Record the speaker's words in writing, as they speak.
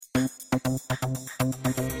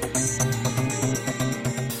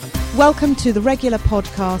Welcome to the regular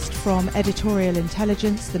podcast from Editorial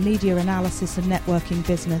Intelligence, the media analysis and networking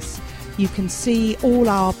business. You can see all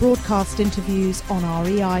our broadcast interviews on our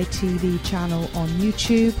EITV channel on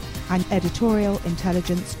YouTube and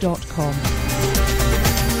editorialintelligence.com.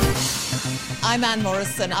 I'm Anne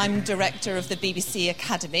Morrison. I'm director of the BBC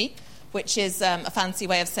Academy, which is a fancy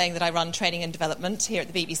way of saying that I run training and development here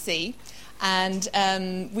at the BBC. And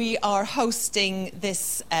we are hosting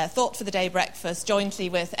this Thought for the Day breakfast jointly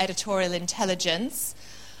with Editorial Intelligence.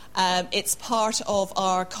 It's part of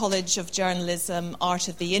our College of Journalism Art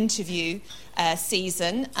of the Interview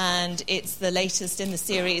season, and it's the latest in the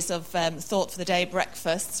series of Thought for the Day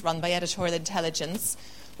breakfasts run by Editorial Intelligence,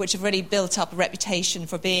 which have really built up a reputation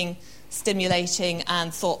for being stimulating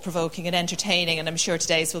and thought-provoking and entertaining, and I'm sure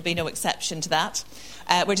today's will be no exception to that.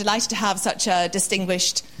 We're delighted to have such a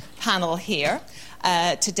distinguished panel here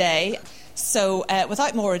today. So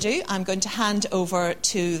without more ado, I'm going to hand over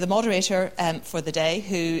to the moderator for the day,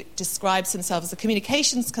 who describes himself as a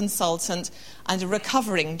communications consultant and a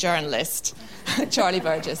recovering journalist, Charlie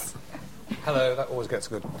Burgess. Hello, that always gets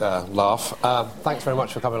a good laugh. Thanks very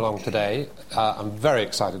much for coming along today. I'm very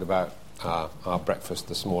excited about our breakfast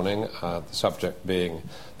this morning, the subject being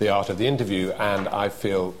the art of the interview, and I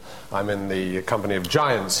feel I'm in the company of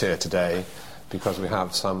giants here today because we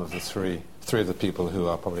have some of the three of the people who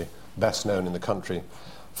are probably best known in the country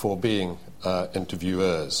for being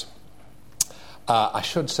interviewers. I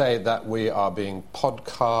should say that we are being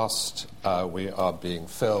podcast, we are being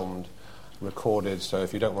filmed, recorded, so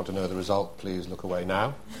if you don't want to know the result, please look away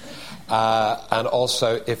now. And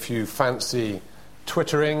also, if you fancy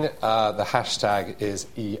Twittering, the hashtag is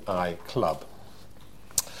EIClub.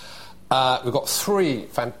 We've got three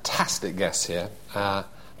fantastic guests here, and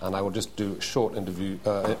I will just do short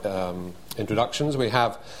introductions. We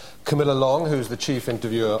have Camilla Long, who's the chief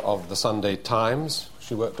interviewer of the Sunday Times.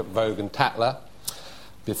 She worked at Vogue and Tatler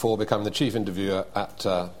before becoming the chief interviewer at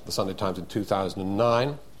the Sunday Times in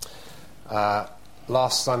 2009.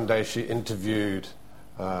 Last Sunday, she interviewed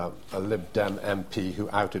a Lib Dem MP who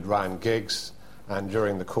outed Ryan Giggs, and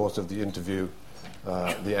during the course of the interview,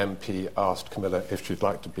 the MP asked Camilla if she'd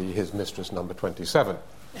like to be his mistress number 27.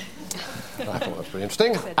 I thought that was pretty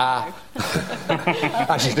interesting.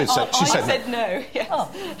 She did say, she said no. Yes. Oh.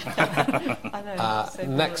 I know.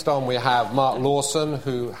 Next on, we have Mark Lawson,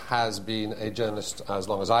 who has been a journalist as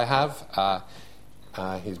long as I have.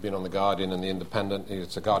 He's been on The Guardian and The Independent.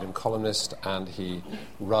 He's a Guardian columnist, and he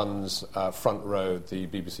runs Front Row, the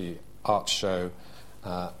BBC arts show.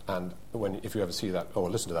 And if you ever see that or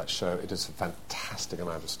listen to that show, it is a fantastic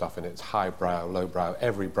amount of stuff in it. It's highbrow, lowbrow,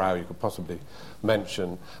 every brow you could possibly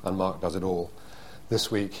mention, and Mark does it all. This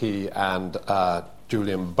week, he and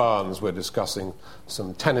Julian Barnes were discussing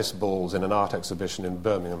some tennis balls in an art exhibition in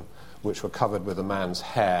Birmingham, which were covered with a man's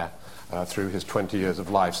hair through his 20 years of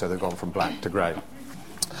life, so they've gone from black to grey.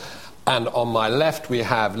 And on my left, we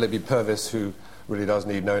have Libby Purvis, who really does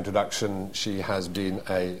need no introduction. She has been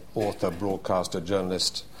an author, broadcaster,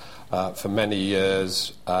 journalist for many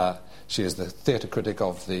years. She is the theatre critic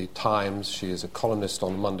of The Times. She is a columnist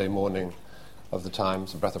on Monday morning of The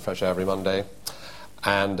Times, a breath of fresh air every Monday.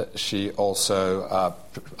 And she also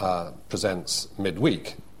presents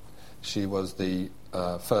midweek. She was the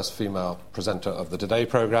first female presenter of the Today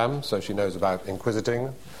programme, so she knows about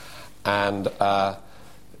inquisiting. And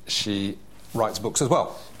she writes books as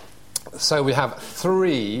well. So we have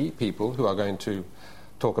three people who are going to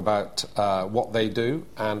talk about what they do,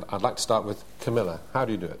 and I'd like to start with Camilla. How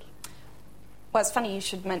do you do it? Well, it's funny you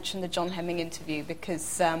should mention the John Hemming interview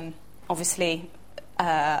because obviously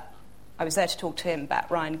I was there to talk to him about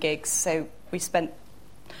Ryan Giggs, so we spent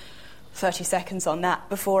 30 seconds on that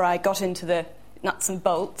before I got into the nuts and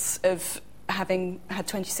bolts of having had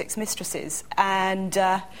 26 mistresses. And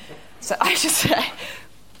so I just...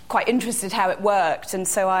 quite interested how it worked, and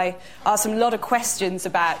so I asked him a lot of questions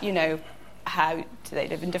about, how do they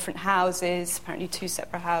live in different houses, apparently 2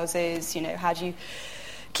 separate houses, how do you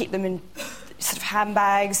keep them in sort of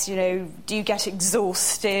handbags, do you get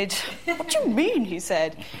exhausted? What do you mean, he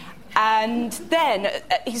said. And then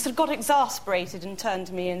he sort of got exasperated and turned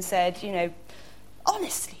to me and said,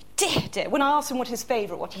 honestly, dear, when I asked him what his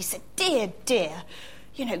favourite was, he said, dear,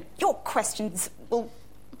 your questions will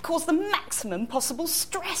cause the maximum possible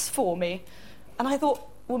stress for me. And I thought,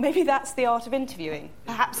 well, maybe that's the art of interviewing.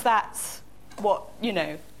 Perhaps that's what,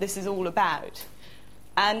 this is all about.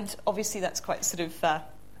 And obviously that's quite sort of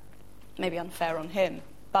maybe unfair on him.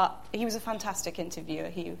 But he was a fantastic interviewer.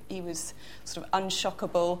 He was sort of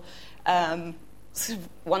unshockable. sort of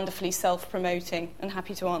wonderfully self-promoting and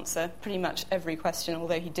happy to answer pretty much every question,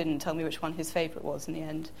 although he didn't tell me which one his favourite was in the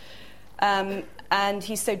end. And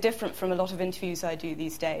he's so different from a lot of interviews I do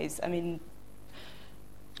these days. I mean,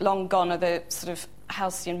 long gone are the sort of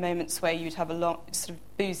halcyon moments where you'd have a long, sort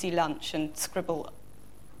of boozy lunch and scribble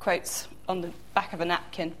quotes on the back of a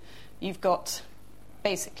napkin. You've got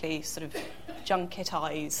basically sort of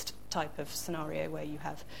junketized type of scenario where you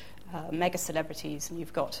have mega celebrities, and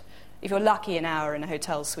you've got, if you're lucky, an hour in a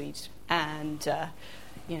hotel suite, and a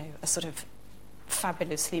sort of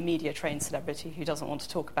fabulously media-trained celebrity who doesn't want to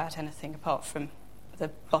talk about anything apart from the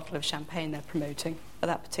bottle of champagne they're promoting at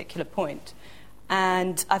that particular point.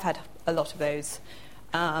 And I've had a lot of those.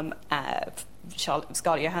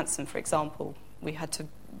 Scarlett Johansson, for example, we had to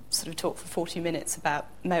sort of talk for 40 minutes about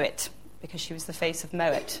Moet, because she was the face of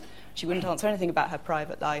Moet. She wouldn't answer anything about her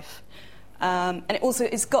private life. And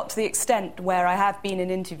it's got to the extent where I have been in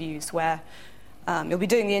interviews where you'll be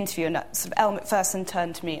doing the interview, and sort of Elle Macpherson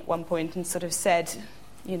turned to me at one point and sort of said,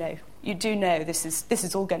 you do know this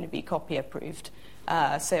is all going to be copy approved,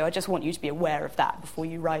 so I just want you to be aware of that before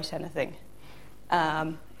you write anything.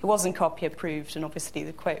 It wasn't copy approved, and obviously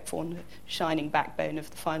the quote formed the shining backbone of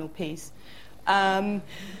the final piece.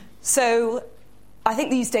 So I think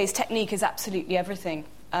these days technique is absolutely everything.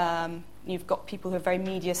 You've got people who are very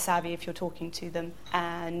media savvy if you're talking to them,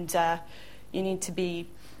 and you need to be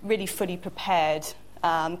really fully prepared,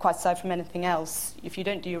 quite aside from anything else. If you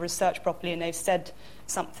don't do your research properly and they've said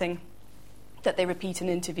something that they repeat in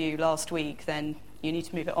an interview last week, then you need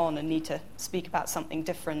to move it on and need to speak about something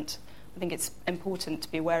different. I think it's important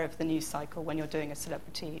to be aware of the news cycle when you're doing a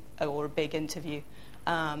celebrity or a big interview.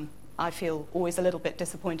 I feel always a little bit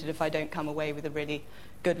disappointed if I don't come away with a really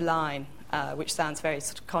good line, which sounds very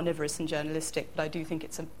sort of carnivorous and journalistic, but I do think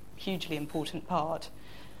it's a hugely important part.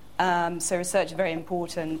 So research is very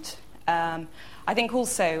important. I think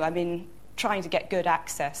also, trying to get good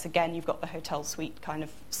access, again, you've got the hotel suite kind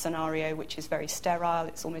of scenario, which is very sterile.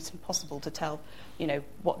 It's almost impossible to tell,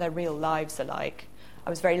 what their real lives are like. I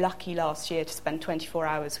was very lucky last year to spend 24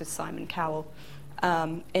 hours with Simon Cowell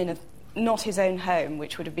in not his own home,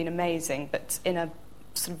 which would have been amazing, but in a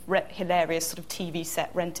sort of hilarious sort of TV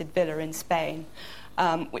set rented villa in Spain,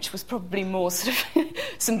 which was probably more sort of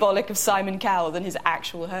symbolic of Simon Cowell than his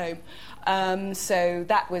actual home. So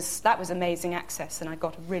that was amazing access, and I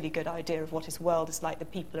got a really good idea of what his world is like, the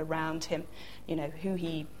people around him,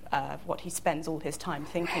 what he spends all his time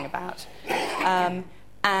thinking about.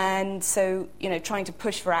 And so, trying to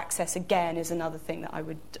push for access again is another thing that I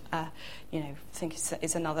would, think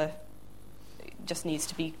is another, just needs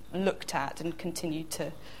to be looked at and continued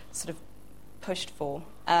to sort of pushed for.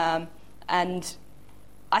 And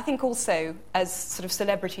I think also, as sort of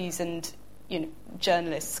celebrities and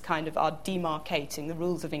journalists kind of are demarcating the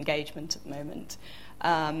rules of engagement at the moment,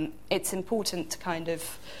 it's important to kind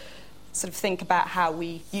of sort of think about how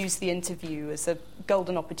we use the interview as a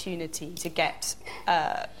golden opportunity to get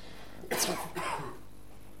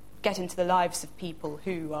into the lives of people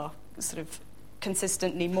who are sort of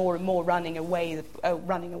consistently more and more running away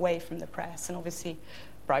from the press. And obviously,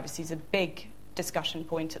 privacy is a big discussion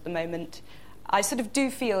point at the moment. I sort of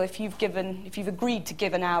do feel if you've agreed to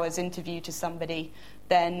give an hour's interview to somebody,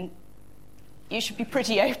 then you should be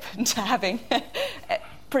pretty open to having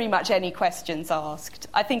pretty much any questions asked.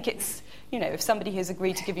 I think it's, if somebody has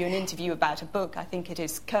agreed to give you an interview about a book, I think it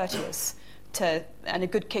is courteous and a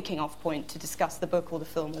good kicking off point to discuss the book or the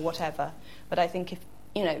film or whatever. But I think if,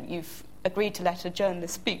 you've agreed to let a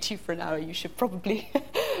journalist speak to you for an hour, you should probably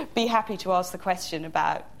be happy to ask the question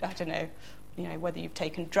about, whether you've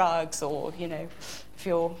taken drugs, or, if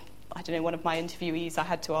you're, one of my interviewees, I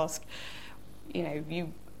had to ask,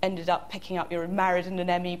 you ended up picking up, you're married and an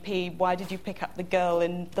MEP, why did you pick up the girl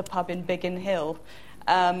in the pub in Biggin Hill?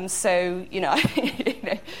 So,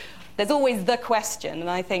 there's always the question, and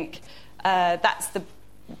I think that's the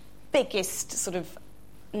biggest sort of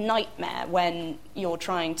nightmare when you're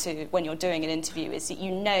doing an interview, is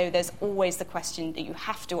that there's always the question that you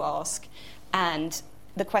have to ask, and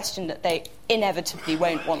the question that they inevitably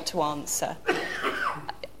won't want to answer.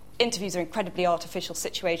 Interviews are incredibly artificial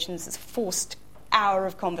situations. It's a forced hour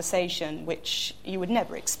of conversation, which you would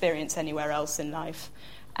never experience anywhere else in life.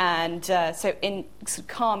 And so in sort of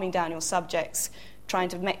calming down your subjects, trying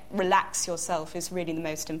to relax yourself is really the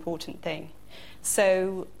most important thing.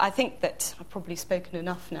 So I think that I've probably spoken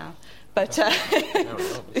enough now. But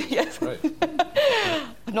yes. Right.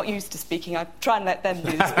 I'm not used to speaking. I try and let them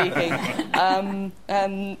do the speaking.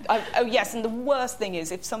 Yes, and the worst thing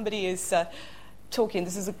is if somebody is talking,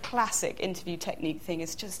 this is a classic interview technique thing,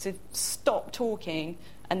 is just to stop talking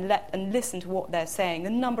and listen to what they're saying. The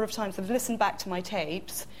number of times I've listened back to my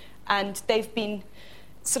tapes and they've been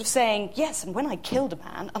sort of saying, yes, and when I killed a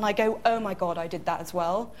man, and I go, oh my God, I did that as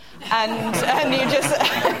well. And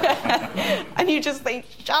you just think,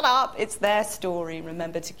 shut up, it's their story,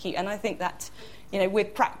 remember to keep. And I think that,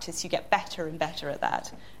 with practice, you get better and better at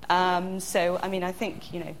that. So, I mean, I think,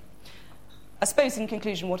 I suppose in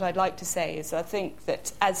conclusion what I'd like to say is I think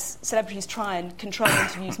that as celebrities try and control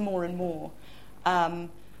interviews more and more, I'd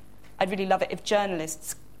really love it if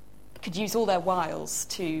journalists could use all their wiles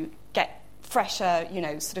to get fresher,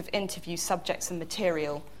 sort of interview subjects and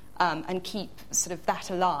material and keep sort of that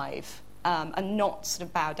alive and not sort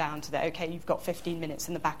of bow down to the, OK, you've got 15 minutes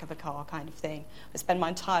in the back of a car kind of thing. I spend my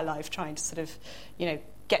entire life trying to sort of,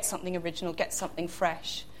 get something original, get something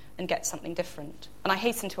fresh and get something different. And I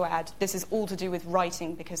hasten to add, this is all to do with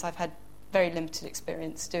writing because I've had very limited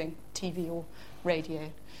experience doing TV or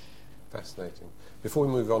radio. Fascinating. Before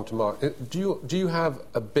we move on to Mark, do you have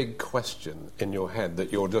a big question in your head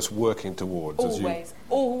that you're just working towards?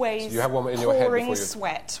 Always. So you have one in your head before you...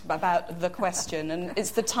 sweat about the question, and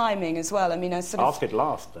it's the timing as well. I mean, Ask it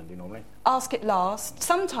last, don't you normally? Ask it last.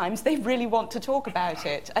 Sometimes they really want to talk about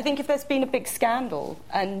it. I think if there's been a big scandal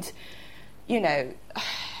and,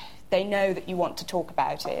 they know that you want to talk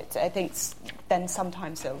about it, I think then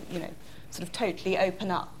sometimes they'll, sort of totally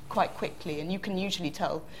open up quite quickly, and you can usually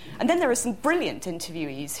tell. And then there are some brilliant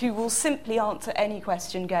interviewees who will simply answer any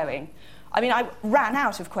question going. I mean, I ran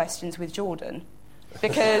out of questions with Jordan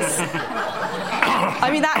because, I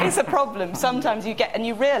mean, that is a problem. Sometimes you get, and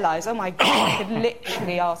you realise, oh my God, I could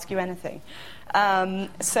literally ask you anything.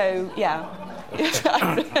 So, yeah.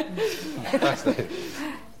 Fascinating.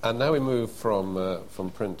 And now we move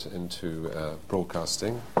from print into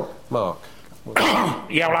broadcasting. Mark.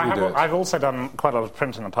 I've also done quite a lot of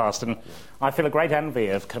print in the past, and I feel a great envy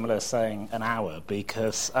of Camilla saying an hour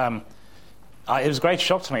because it was a great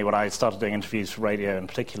shock to me when I started doing interviews for radio in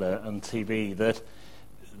particular and TV that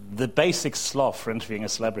the basic slot for interviewing a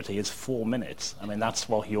celebrity is 4 minutes. I mean, that's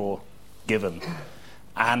what you're given.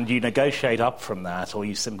 And you negotiate up from that or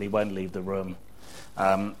you simply won't leave the room.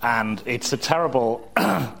 And it's a terrible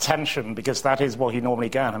tension because that is what you normally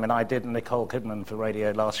get. I mean, I did Nicole Kidman for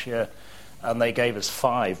radio last year, and they gave us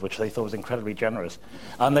 5, which they thought was incredibly generous.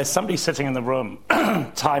 And there's somebody sitting in the room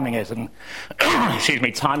timing it and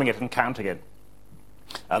timing it and counting it.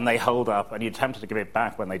 And they hold up, and you're tempted to give it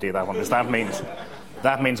back when they do that one, because that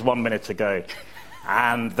means 1 minute to go.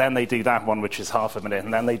 And then they do that one, which is half a minute,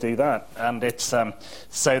 and then they do that. And it's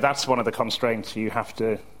so that's one of the constraints you have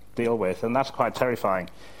to deal with, and that's quite terrifying.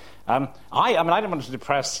 I don't want to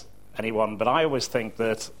depress anyone, but I always think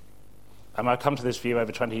that, and I've come to this view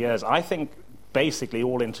over 20 years, I think basically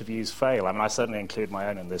all interviews fail. I mean, I certainly include my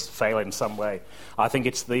own in this, fail in some way. I think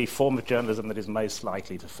it's the form of journalism that is most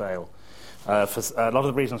likely to fail. For a lot of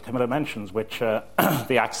the reasons Camilla mentions, which are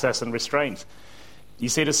the access and restraint. You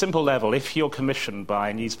see, at a simple level, if you're commissioned by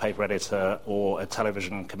a newspaper editor or a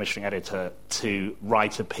television commissioning editor to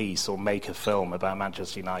write a piece or make a film about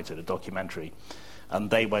Manchester United, a documentary, and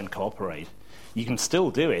they won't cooperate, you can still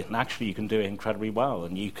do it, and actually you can do it incredibly well,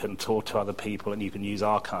 and you can talk to other people, and you can use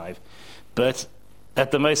archive. But at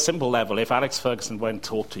the most simple level, if Alex Ferguson won't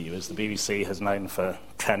talk to you, as the BBC has known for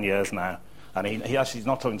 10 years now, and he actually is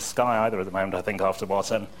not talking to Sky either at the moment, I think, after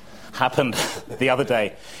what happened the other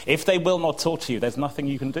day. If they will not talk to you, there's nothing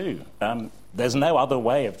you can do. There's no other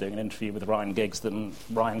way of doing an interview with Ryan Giggs than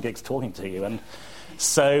Ryan Giggs talking to you. And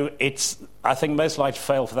so it's, I think, most likely to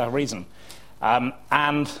fail for that reason.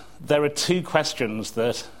 And there are 2 questions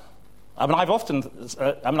that...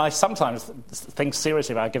 I sometimes think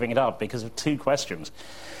seriously about giving it up because of 2 questions.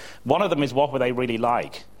 One of them is, what were they really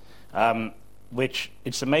like? Which,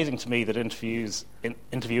 it's amazing to me that interviewers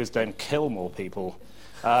don't kill more people.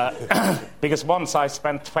 Because once I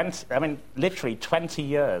spent literally 20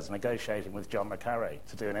 years negotiating with John le Carré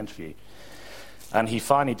to do an interview. And he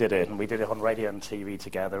finally did it, and we did it on radio and TV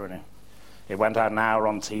together, and it went out an hour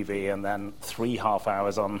on TV and then 3 half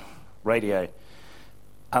hours on radio.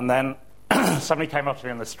 And then somebody came up to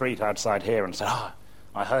me on the street outside here and said,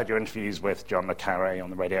 I heard your interviews with John le Carré on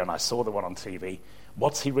the radio, and I saw the one on TV.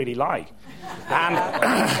 What's he really like?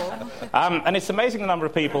 And it's amazing the number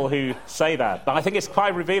of people who say that. But I think it's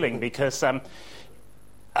quite revealing because, and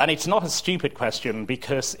it's not a stupid question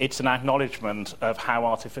because it's an acknowledgement of how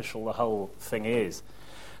artificial the whole thing is.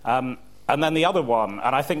 And then the other one,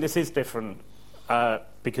 and I think this is different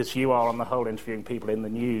because you are on the whole interviewing people in the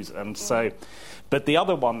news, and so... But the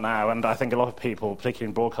other one now, and I think a lot of people, particularly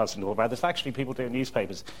in broadcasting, talk about this, actually people doing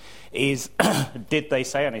newspapers, is did they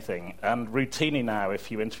say anything? And routinely now,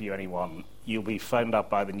 if you interview anyone, you'll be phoned up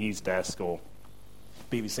by the news desk or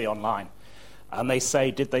BBC Online, and they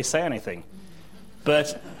say, did they say anything?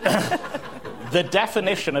 But the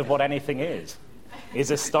definition of what anything is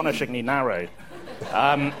astonishingly narrow.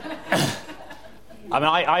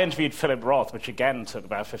 I interviewed Philip Roth, which again took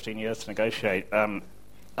about 15 years to negotiate, and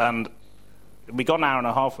we got an hour and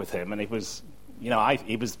a half with him, and it was,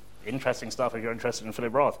 he was interesting stuff if you're interested in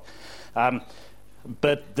Philip Roth.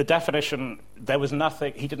 But the definition, there was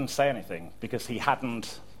nothing, he didn't say anything, because he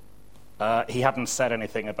hadn't said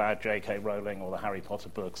anything about J.K. Rowling or the Harry Potter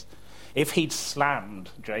books. If he'd slammed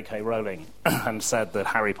J.K. Rowling and said that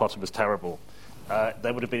Harry Potter was terrible,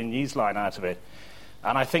 there would have been a newsline out of it.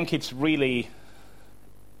 And I think it's very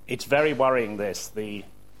worrying, the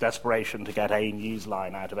desperation to get a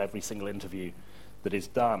newsline out of every single interview that is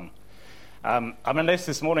done.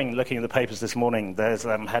 This morning, looking at the papers this morning, there's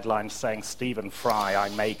headlines saying, Stephen Fry, I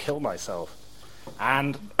may kill myself.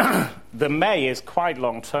 And the may is quite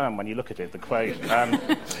long term when you look at it, the quote,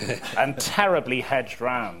 and terribly hedged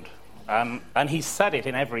round. And he said it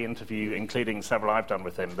in every interview, including several I've done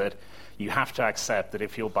with him, that you have to accept that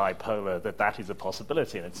if you're bipolar, that is a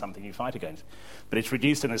possibility and it's something you fight against. But it's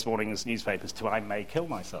reduced in this morning's newspapers to I may kill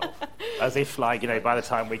myself. As if, by the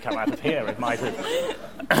time we come out of here, it might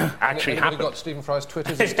have actually happened. Got Stephen Fry's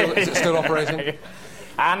Twitter? Is it still operating?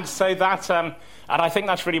 And so that, and I think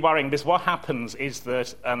that's really worrying, because what happens is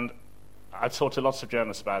that, and I've talked to lots of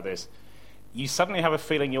journalists about this, you suddenly have a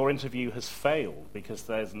feeling your interview has failed because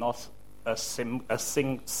there's not a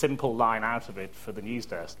simple line out of it for the news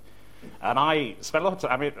desk. And I spent a lot of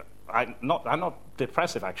time, I'm not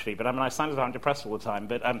depressive actually, but I sound as though I'm depressed all the time,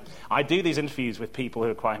 but I do these interviews with people who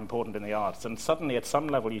are quite important in the arts, and suddenly at some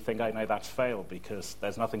level you think, I know that's failed because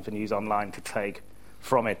there's nothing for News Online to take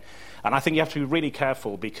from it. And I think you have to be really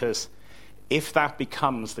careful, because if that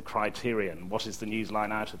becomes the criterion, what is the news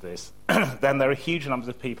line out of this, then there are huge numbers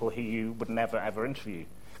of people who you would never, ever interview.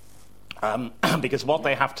 Because what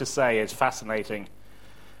they have to say is fascinating.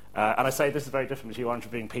 And I say this is very different to you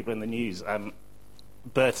interviewing people in the news.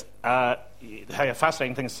 But they have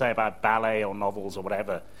fascinating things to say about ballet or novels or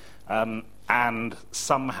whatever. And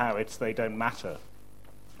somehow they don't matter,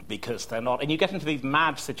 because they're not. And you get into these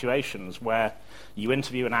mad situations where you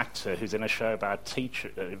interview an actor who's in a show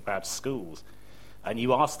about schools, and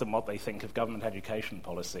you ask them what they think of government education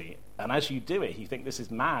policy. And as you do it, you think, this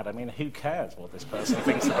is mad. Who cares what this person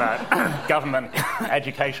thinks about government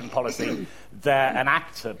education policy? They're an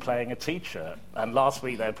actor playing a teacher, and last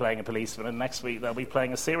week they were playing a policeman, and next week they'll be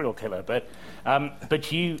playing a serial killer. But I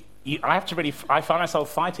find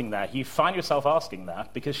myself fighting that. You find yourself asking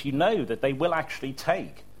that because you know that they will actually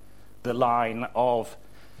take the line of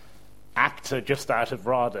actor just out of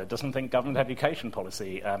RADA doesn't think government education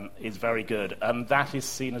policy is very good, and that is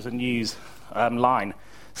seen as a news line.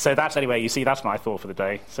 So that's, anyway, you see, that's my thought for the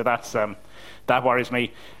day. So that worries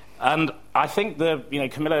me. And I think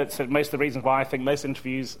Camilla said most of the reasons why I think most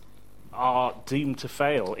interviews are doomed to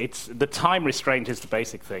fail. It's the time restraint is the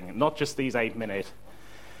basic thing, not just these 8-minute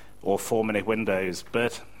or 4-minute windows,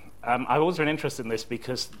 but I've always been interested in this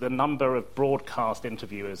because the number of broadcast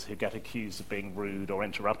interviewers who get accused of being rude or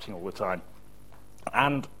interrupting all the time.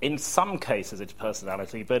 And in some cases it's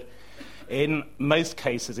personality, but in most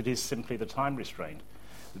cases it is simply the time restraint.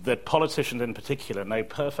 That politicians in particular know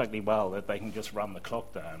perfectly well that they can just run the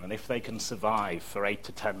clock down, and if they can survive for 8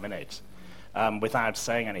 to 10 minutes without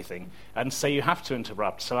saying anything, and so you have to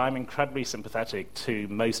interrupt. So I'm incredibly sympathetic to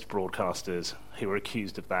most broadcasters who are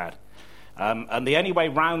accused of that. And the only way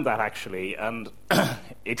round that, actually, and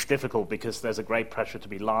it's difficult because there's a great pressure to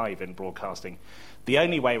be live in broadcasting, the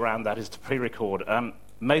only way round that is to pre-record.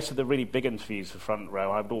 Most of the really big interviews for Front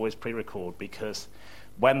Row I would always pre-record, because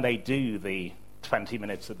when they do the 20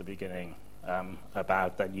 minutes at the beginning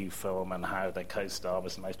about their new film and how their co-star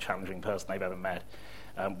was the most challenging person they've ever met,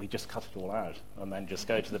 we just cut it all out and then just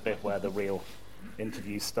go to the bit where the real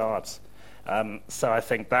interview starts. So I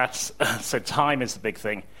think so time is the big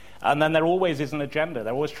thing. And then there always is an agenda.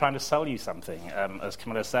 They're always trying to sell you something. As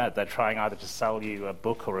Camilla said, they're trying either to sell you a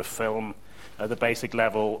book or a film at the basic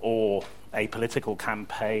level, or a political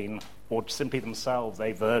campaign, or simply themselves,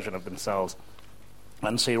 a version of themselves.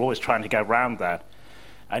 And so you're always trying to go around that.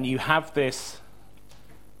 And you have this,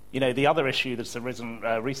 the other issue that's arisen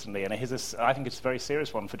recently, and I think it's a very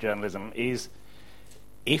serious one for journalism, is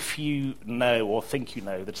if you know or think you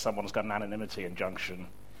know that someone's got an anonymity injunction,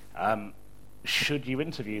 should you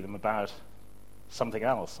interview them about something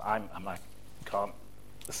else? I'm can't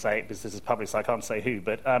say it because this is public, so I can't say who,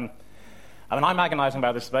 but I'm agonising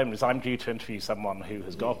about this at the moment because I'm due to interview someone who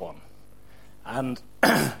has got one. And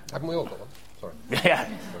haven't we all got one? Sorry.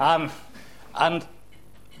 Yeah. And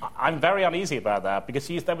I'm very uneasy about that because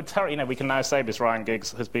they would tell we can now say Miss Ryan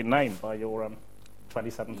Giggs has been named by your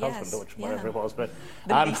 27th husband, or whatever it was. But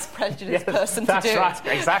the least prejudiced person to do it. That's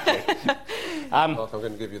right, exactly. Mark, I'm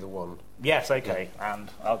going to give you the one. Yes, okay, and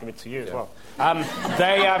I'll give it to you as well.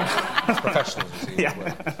 Professionals, you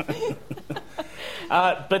see.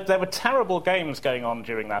 But there were terrible games going on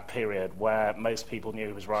during that period where most people knew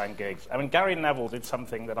it was Ryan Giggs. I mean, Gary Neville did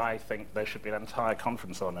something that I think there should be an entire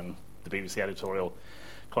conference on in the BBC editorial.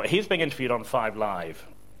 He's being interviewed on 5 Live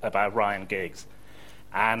about Ryan Giggs,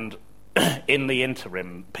 and in the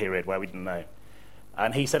interim period where we didn't know.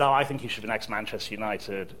 And he said, I think he should be an ex-Manchester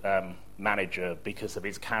United manager because of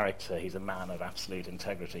his character. He's a man of absolute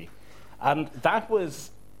integrity. And that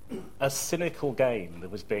was a cynical game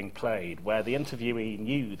that was being played where the interviewee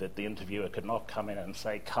knew that the interviewer could not come in and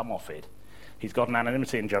say, come off it. He's got an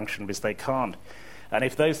anonymity injunction because they can't. And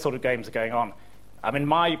if those sort of games are going on, I mean,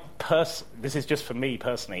 this is just for me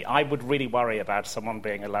personally, I would really worry about someone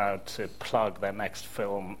being allowed to plug their next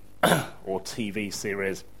film or TV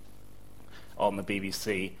series on the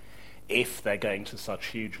BBC if they're going to such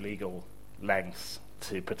huge legal lengths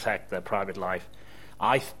to protect their private life.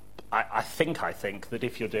 I think that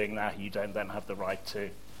if you're doing that, you don't then have the right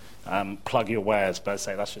to plug your wares, but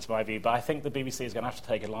say that's just my view. But I think the BBC is going to have to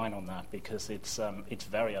take a line on that because it's a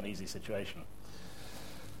very uneasy situation.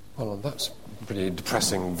 Well, that's a pretty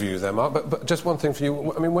depressing view there, Mark. But just one thing for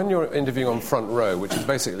you. I mean, when you're interviewing on Front Row, which is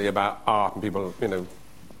basically about art and people,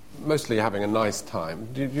 mostly having a nice time,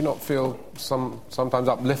 do you not feel sometimes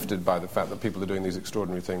uplifted by the fact that people are doing these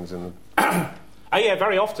extraordinary things? Yeah,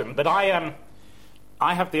 very often. But I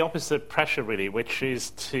have the opposite pressure, really, which is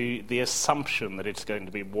to the assumption that it's going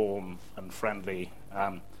to be warm and friendly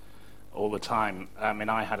all the time. I mean,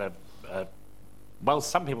 I had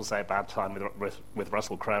some people say a bad time with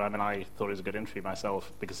Russell Crowe. I mean, I thought it was a good interview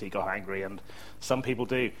myself because he got angry, and some people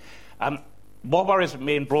do. What worries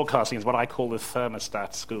me in broadcasting is what I call the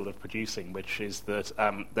thermostat school of producing, which is that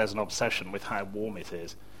there's an obsession with how warm it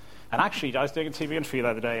is. And actually, I was doing a TV interview the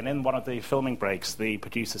other day, and in one of the filming breaks, the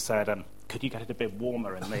producer said, could you get it a bit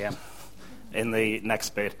warmer in the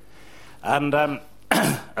next bit? And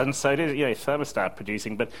so it is, thermostat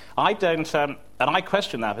producing. But I don't, and I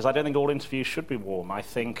question that because I don't think all interviews should be warm. I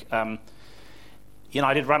think, I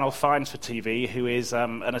did Ranulph Fiennes for TV, who is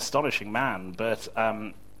an astonishing man, but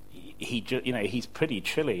he's pretty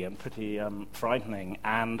chilly and pretty frightening,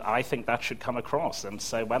 and I think that should come across. And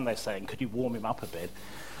so when they're saying, could you warm him up a bit,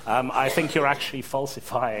 I think you're actually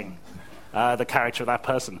falsifying the character of that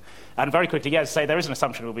person. And very quickly, say there is an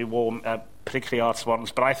assumption it will be warm, particularly arts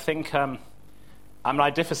ones, but I think...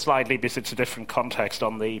 I differ slightly because it's a different context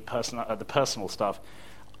on the personal stuff.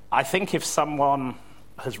 I think if someone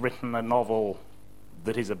has written a novel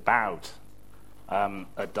that is about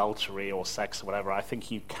adultery or sex or whatever, I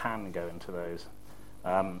think you can go into those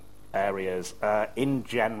areas. In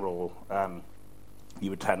general,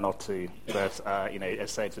 you would tend not to, but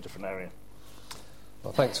say it's a different area.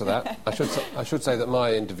 Well, thanks for that. I should say that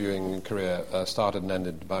my interviewing career started and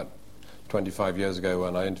ended about 25 years ago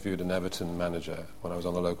when I interviewed an Everton manager when I was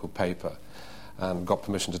on the local paper and got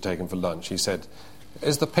permission to take him for lunch. He said,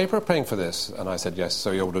 "Is the paper paying for this?" And I said yes,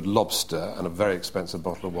 so he ordered lobster and a very expensive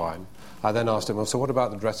bottle of wine. I then asked him, "Well, so what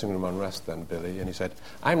about the dressing room unrest then, Billy?" And he said,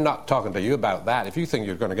 "I'm not talking to you about that. If you think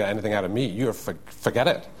you're going to get anything out of me, forget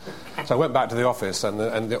it." So I went back to the office,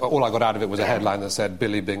 and all I got out of it was a headline that said,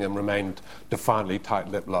 "Billy Bingham remained defiantly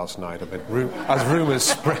tight-lipped last night," as rumours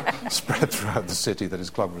spread throughout the city that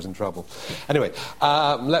his club was in trouble. Anyway,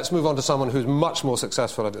 let's move on to someone who's much more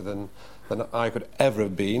successful at it than I could ever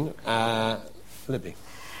have been. Libby.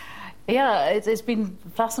 Yeah, it's been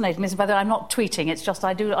fascinating. By the way, I'm not tweeting. It's just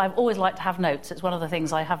I've always liked to have notes. It's one of the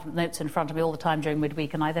things. I have notes in front of me all the time during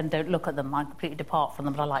midweek, and I then don't look at them. I completely depart from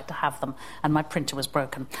them, but I like to have them. And my printer was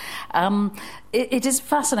broken. It is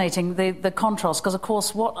fascinating the contrast, because of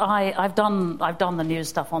course what I've done the news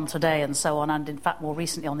stuff on Today and so on, and in fact more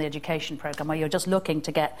recently on the education programme, where you're just looking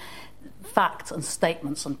to get facts and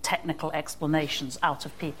statements and technical explanations out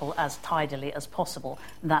of people as tidily as possible.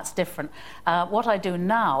 And that's different. What I do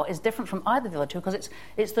now is different from either of the other two, because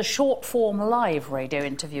it's the short form live radio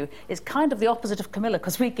interview. It's kind of the opposite of Camilla,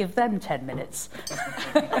 because we give them 10 minutes.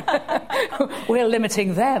 We're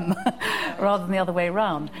limiting them rather than the other way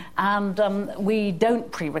around. And we don't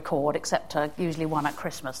pre-record, except usually one at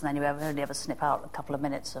Christmas, and then you only ever snip out a couple of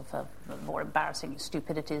minutes of more embarrassing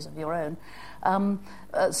stupidities of your own.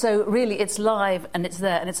 So really it's live and it's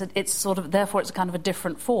there, and it's sort of, therefore it's kind of a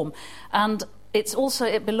different form. And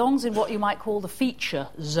it belongs in what you might call the feature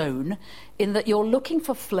zone, in that you're looking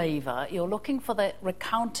for flavour, you're looking for the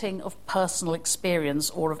recounting of personal experience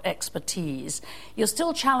or of expertise. You're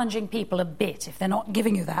still challenging people a bit if they're not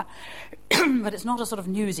giving you that, but it's not a sort of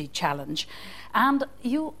newsy challenge. And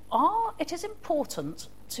it is important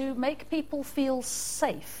to make people feel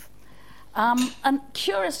safe. And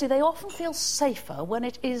curiously, they often feel safer when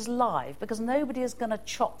it is live, because nobody is going to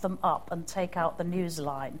chop them up and take out the news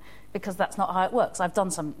line, because that's not how it works. I've done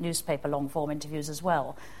some newspaper long-form interviews as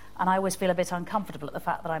well, and I always feel a bit uncomfortable at the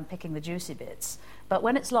fact that I'm picking the juicy bits. But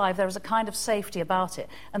when it's live, there is a kind of safety about it,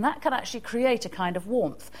 and that can actually create a kind of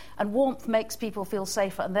warmth, and warmth makes people feel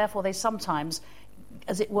safer, and therefore they sometimes,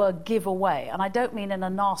 as it were, give away. And I don't mean in a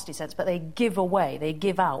nasty sense, but they give away, they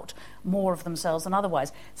give out more of themselves than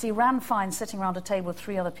otherwise. See, Rand Fine sitting around a table with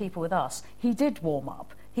 3 other people with us, he did warm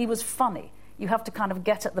up. He was funny. You have to kind of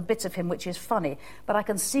get at the bit of him which is funny. But I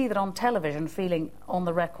can see that on television, feeling on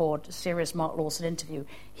the record, serious Mark Lawson interview,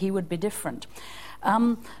 he would be different.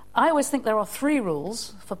 I always think there are 3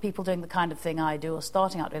 rules for people doing the kind of thing I do, or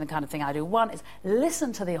starting out doing the kind of thing I do. One is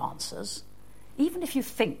listen to the answers, even if you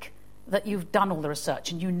think that you've done all the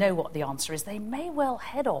research and you know what the answer is. They may well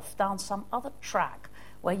head off down some other track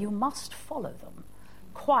where you must follow them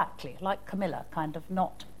quietly, like Camilla, kind of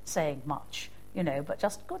not saying much, but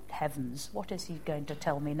just, good heavens, what is he going to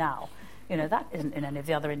tell me now? That isn't in any of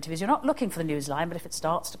the other interviews. You're not looking for the news line, but if it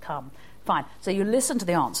starts to come, fine. So you listen to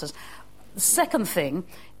the answers. The second thing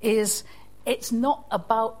is it's not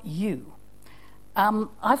about you.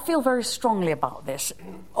 I feel very strongly about this.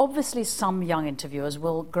 Obviously, some young interviewers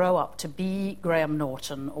will grow up to be Graham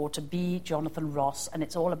Norton or to be Jonathan Ross, and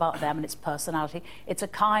it's all about them and its personality. It's a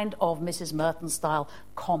kind of Mrs. Merton-style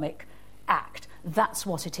comic act. That's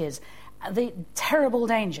what it is. The terrible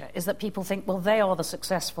danger is that people think, well, they are the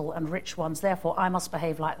successful and rich ones, therefore I must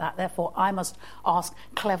behave like that, therefore I must ask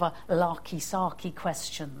clever, larky-sarky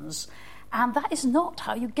questions. And that is not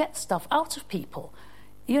how you get stuff out of people.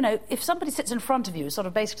 If somebody sits in front of you, sort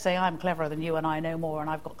of basically saying, I'm cleverer than you and I know more and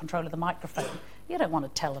I've got control of the microphone, you don't want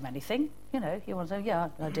to tell them anything. You want to say, yeah,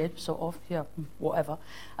 I did, sort of, yeah, whatever.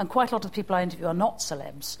 And quite a lot of people I interview are not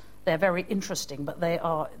celebs. They're very interesting, but they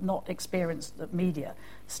are not experienced at media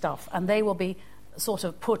stuff, and they will be sort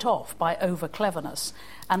of put off by over-cleverness.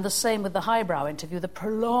 And the same with the highbrow interview, the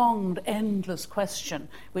prolonged, endless question,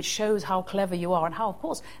 which shows how clever you are and how, of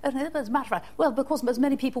course, as a matter of fact, well, because as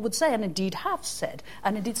many people would say, and indeed have said,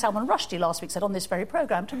 and indeed Salman Rushdie last week said on this very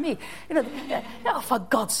programme to me, for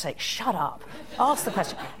God's sake, shut up. Ask the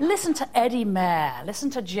question. Listen to Eddie Mair, listen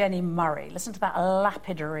to Jenny Murray, listen to that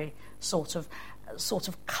lapidary sort of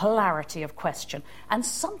clarity of question. And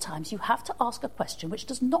sometimes you have to ask a question which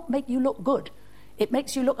does not make you look good. It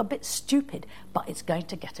makes you look a bit stupid, but it's going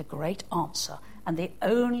to get a great answer. And the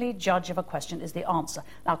only judge of a question is the answer.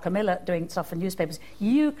 Now, Camilla, doing stuff for newspapers,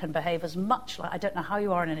 you can behave as much like, I don't know how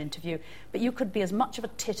you are in an interview, but you could be as much of a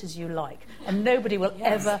tit as you like, and nobody will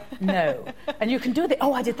ever know. And you can do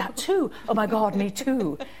I did that too. Oh, my God, me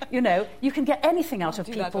too. You can get anything out of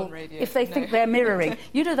people if they think they're mirroring.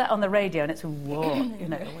 You do that on the radio, and it's, whoa,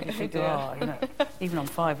 when you think, even on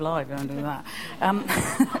 5 Live, you don't do that.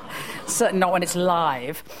 Certainly not when it's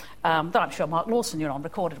live. Though I'm sure Mark Lawson, on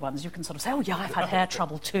recorded ones, you can sort of say, oh, yeah, I've had hair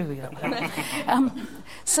trouble too.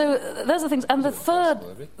 So those are things. And the third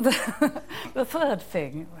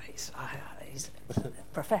thing, he's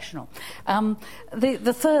professional.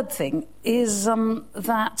 The third thing is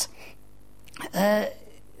that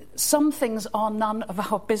some things are none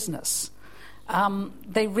of our business.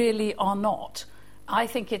 They really are not. I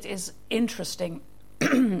think it is interesting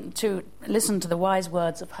to listen to the wise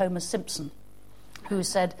words of Homer Simpson, who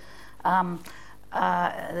said,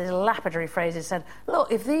 the lapidary phrase, he said,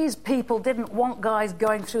 look, if these people didn't want guys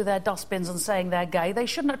going through their dustbins and saying they're gay, they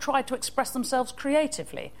shouldn't have tried to express themselves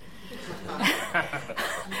creatively.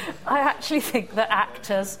 I actually think that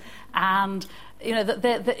actors and,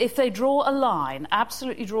 that if they draw a line,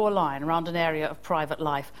 absolutely draw a line around an area of private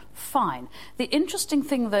life, fine. The interesting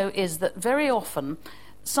thing, though, is that very often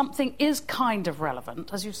something is kind of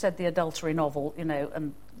relevant, as you said, the adultery novel,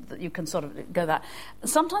 and you can sort of go that.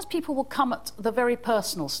 Sometimes people will come at the very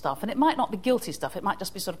personal stuff, and it might not be guilty stuff, it might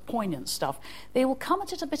just be sort of poignant stuff. They will come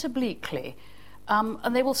at it a bit obliquely,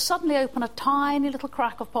 and they will suddenly open a tiny little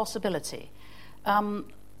crack of possibility.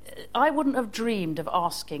 I wouldn't have dreamed of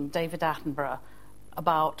asking David Attenborough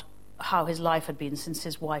about how his life had been since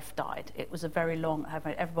his wife died. It was a very long...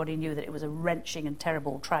 Everybody knew that it was a wrenching and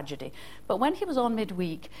terrible tragedy. But when he was on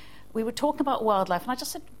midweek, we were talking about wildlife, and I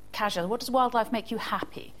just said, casually, what does wildlife make you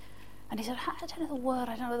happy? And he said, I don't know the word.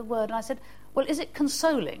 And I said, well, is it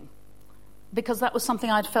consoling? because that was something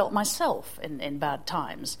I'd felt myself in bad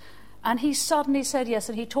times. And he suddenly said yes,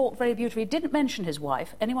 and he talked very beautifully. He didn't mention his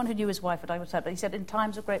wife. Anyone who knew his wife, I would say, but he said, in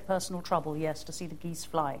times of great personal trouble, yes, to see the geese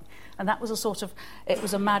flying. And that was it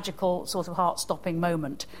was a magical, sort of heart-stopping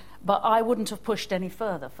moment. But I wouldn't have pushed any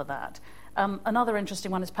further for that. Another interesting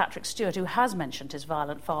one is Patrick Stewart, who has mentioned his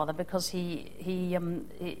violent father because he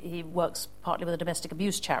works partly with a domestic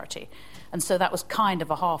abuse charity, and so that was kind of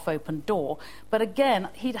a half-open door. But again,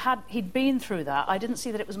 he'd been through that. I didn't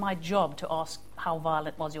see that it was my job to ask how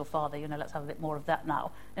violent was your father. Let's have a bit more of that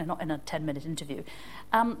now, not in a 10-minute interview.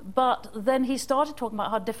 But then he started talking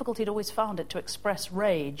about how difficult he'd always found it to express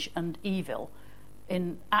rage and evil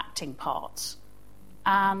in acting parts,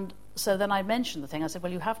 and so then I mentioned the thing. I said,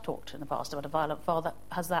 well, you have talked in the past about a violent father.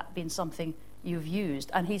 Has that been something you've used?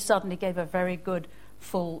 And he suddenly gave a very good,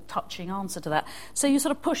 full, touching answer to that. So you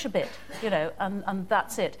sort of push a bit, and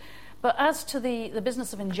that's it. But as to the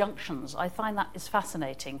business of injunctions, I find that is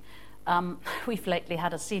fascinating. We've lately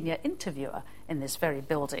had a senior interviewer in this very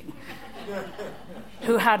building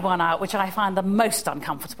who had one out, which I find the most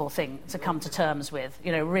uncomfortable thing to come to terms with.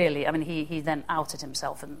 Really, I mean, he then outed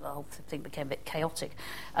himself and the whole thing became a bit chaotic.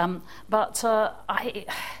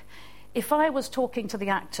 If I was talking to the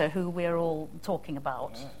actor who we're all talking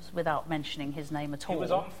about, without mentioning his name at all... He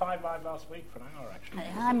was on 5 Live last week for an hour,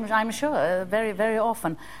 actually. I'm sure, very, very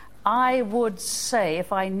often. I would say,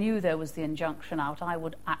 if I knew there was the injunction out, I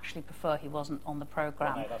would actually prefer he wasn't on the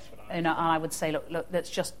programme. No, that's what and I would say, look,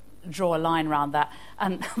 let's just draw a line around that.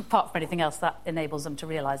 And apart from anything else, that enables them to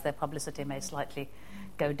realise their publicity may slightly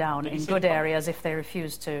go down in good areas if they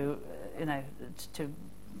refuse to, to...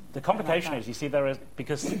 The complication is, you see, there is,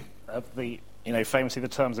 because of the, famously the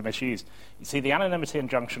terms are misused, you see, the anonymity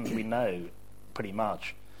injunctions we know pretty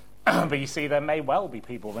much. But you see, there may well be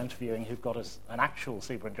people interviewing who've got an actual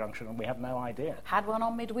super injunction and we have no idea. Had one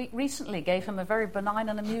on midweek recently, gave him a very benign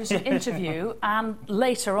and amusing interview, and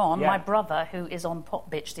later on, my brother, who is on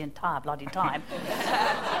Pop Bitch the entire bloody time...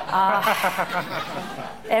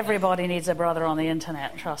 everybody needs a brother on the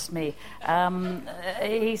internet, trust me.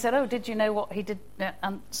 He said, oh, did you know what he did?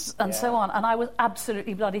 And so on. And I was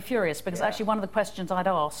absolutely bloody furious, because actually one of the questions I'd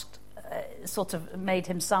asked sort of made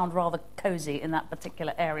him sound rather cosy in that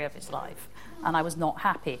particular area of his life, and I was not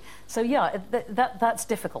happy. So that's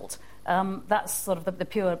difficult. That's sort of the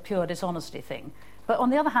pure dishonesty thing. But on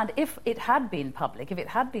the other hand, if it had been public, if it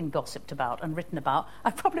had been gossiped about and written about,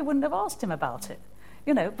 I probably wouldn't have asked him about it,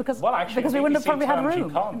 because we wouldn't have probably had room. You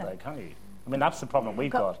can't, though, can you? I mean, that's the problem we've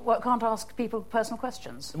got. What, can't ask people personal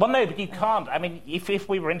questions? Well, no, but you can't. I mean, if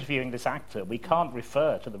we were interviewing this actor, we can't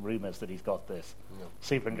refer to the rumours that he's got this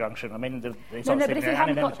super injunction. I mean, it's but if he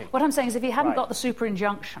hadn't got... What I'm saying is, if he hadn't got the super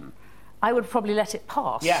injunction, I would probably let it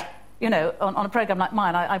pass. Yeah. On a programme like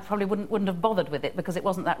mine, I probably wouldn't have bothered with it because it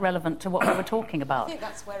wasn't that relevant to what we were talking about. I think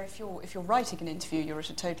that's where, if you're writing an interview, you're at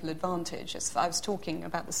a total advantage. I was talking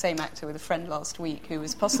about the same actor with a friend last week who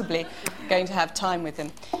was possibly going to have time with him,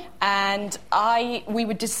 and we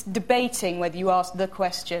were just debating whether you asked the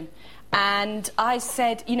question, and I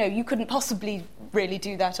said, you couldn't possibly really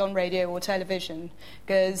do that on radio or television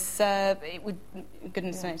because it would,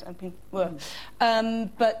 goodness knows,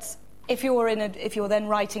 but. If you're then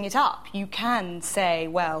writing it up, you can say,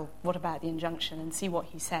 well, what about the injunction, and see what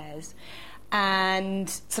he says, and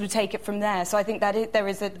sort of take it from there. So I think that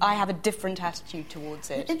I have a different attitude towards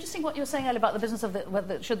it. Interesting what you were saying earlier about the business of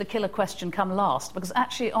should the killer question come last, because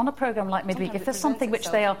actually on a programme like Midweek, if there's something which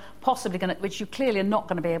they are possibly which you clearly are not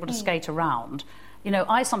going to be able to skate around.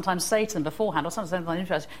 I sometimes say to them beforehand, or sometimes on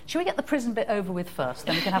interviews, should we get the prison bit over with first,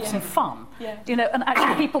 then we can have some fun. Yeah. And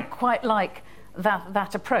actually people quite like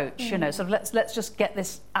that approach, sort of let's just get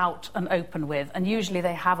this out and open with, and usually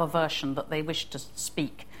they have a version that they wish to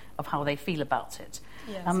speak of how they feel about it.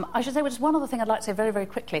 Yes. I should say, just one other thing I'd like to say very, very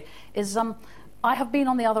quickly is I have been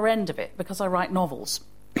on the other end of it because I write novels,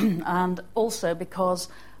 and also because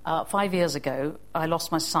 5 years ago I lost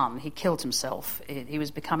my son. He killed himself. He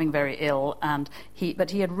was becoming very ill,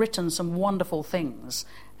 but he had written some wonderful things.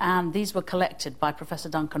 And these were collected by Professor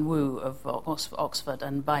Duncan Wu of Oxford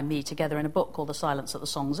and by me together in a book called The Silence at the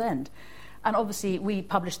Song's End. And obviously we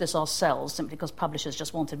published this ourselves simply because publishers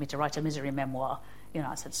just wanted me to write a misery memoir.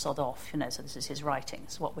 I said, sod off, so this is his writing.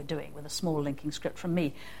 It's what we're doing with a small linking script from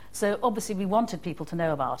me. So obviously we wanted people to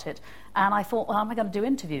know about it. And I thought, well, how am I going to do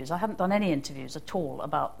interviews? I hadn't done any interviews at all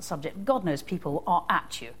about the subject. God knows people are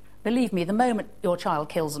at you. Believe me, the moment your child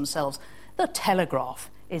kills themselves, the Telegraph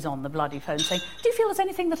is on the bloody phone saying, do you feel there's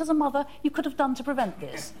anything that as a mother you could have done to prevent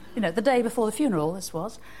this? The day before the funeral, this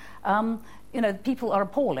was. People are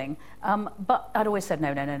appalling. But I'd always said,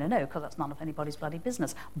 no, because that's none of anybody's bloody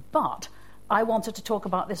business. But I wanted to talk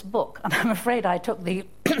about this book, and I'm afraid I took the...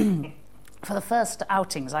 for the first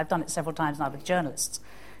outings, I've done it several times now with journalists,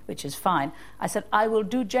 which is fine, I said, I will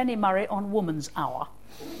do Jenny Murray on Woman's Hour,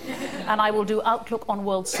 and I will do Outlook on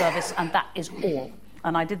World Service, and that is all.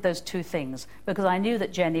 And I did those two things, because I knew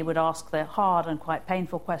that Jenny would ask the hard and quite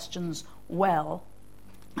painful questions well,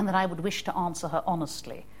 and that I would wish to answer her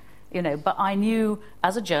honestly. You know, but I knew,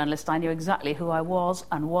 as a journalist, I knew exactly who I was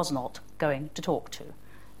and was not going to talk to.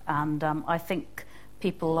 And I think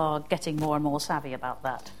people are getting more and more savvy about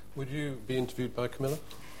that. Would you be interviewed by Camilla?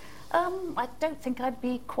 I don't think I'd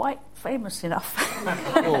be quite famous enough,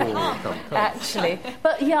 come. actually.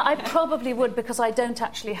 But yeah, I probably would, because I don't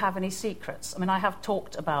actually have any secrets. I mean, I have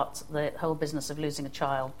talked about the whole business of losing a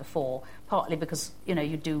child before, partly because, you know,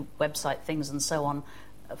 you do website things and so on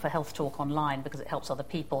for Health Talk online because it helps other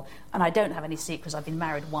people. And I don't have any secrets. I've been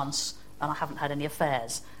married once and I haven't had any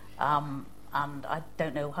affairs. And I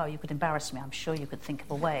don't know how you could embarrass me. I'm sure you could think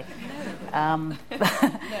of a way. No.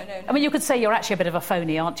 I mean, you could say you're actually a bit of a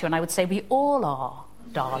phony, aren't you? And I would say we all are,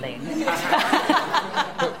 darling.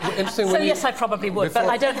 So yes, I probably would, but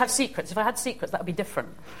I don't have secrets. If I had secrets, that would be different.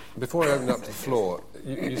 Before I open up the floor,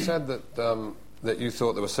 you said that that you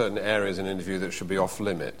thought there were certain areas in an interview that should be off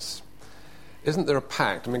limits. Isn't there a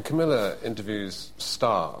pact? I mean, Camilla interviews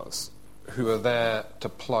stars who are there to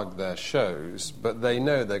plug their shows, but they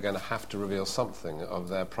know they're going to have to reveal something of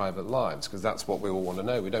their private lives, because that's what we all want to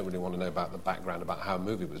know. We don't really want to know about the background, about how a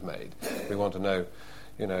movie was made. We want to know,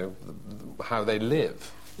 you know, how they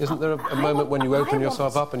live. Isn't there a moment when you open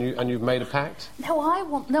yourself up and you've made a pact? No,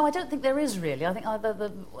 I don't think there is really. I think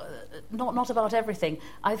not about everything.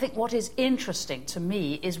 I think what is interesting to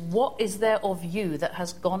me is what is there of you that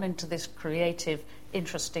has gone into this creative,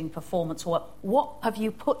 interesting performance, or what have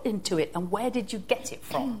you put into it and where did you get it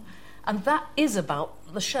from? And that is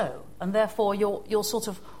about the show, and therefore you're sort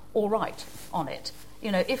of all right on it.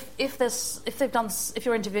 You know, if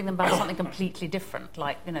you're interviewing them about something completely different,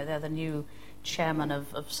 like, you know, they're the new chairman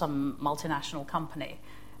of some multinational company,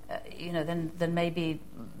 you know, then maybe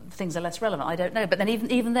things are less relevant. I don't know. But then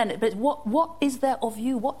even then, but what is there of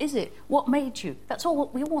you? What is it? What made you? That's all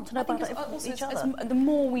we want to know about each other. The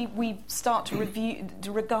more we start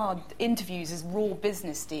to regard interviews as raw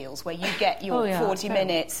business deals, where you get your 40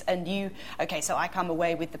 minutes and so I come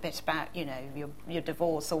away with the bit about, you know, your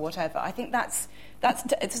divorce or whatever. I think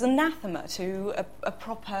it's anathema to a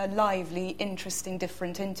proper, lively, interesting,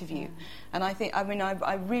 different interview. And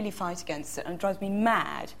I really fight against it, and it drives me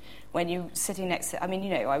mad when you're sitting next to... I mean, you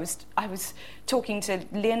know, I was talking to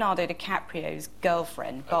Leonardo DiCaprio's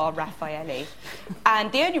girlfriend, Bar Raffaelli,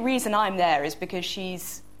 and the only reason I'm there is because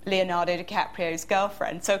she's Leonardo DiCaprio's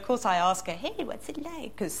girlfriend. So, of course, I ask her, hey, what's it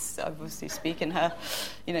like? Because I obviously speak in her,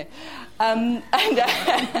 you know.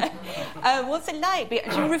 What's it like?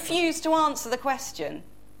 But she refused to answer the question.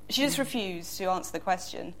 She just refused to answer the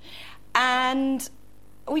question. And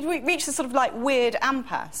we reached a sort of, like, weird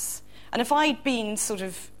impasse. And if I'd been sort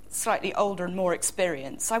of slightly older and more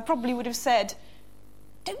experienced, I probably would have said,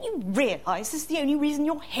 don't you realise this is the only reason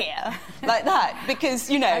you're here? Like that, because,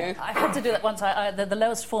 you know... I had to do that once. The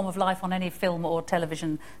lowest form of life on any film or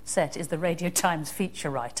television set is the Radio Times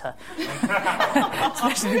feature writer.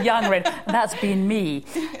 Especially the young radio. And that's been me.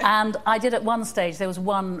 And I did at one stage, there was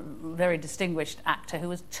one very distinguished actor who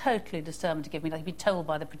was totally determined to give me... Like, he'd been told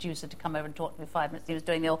by the producer to come over and talk to me for 5 minutes. He was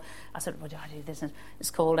doing I said, well, do I do this?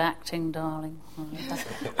 It's called acting, darling.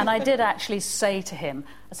 And I did actually say to him,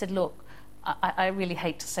 I said, look, I really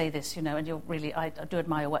hate to say this, you know, and I do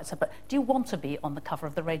admire what I said, but do you want to be on the cover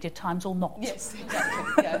of the Radio Times or not? Yes,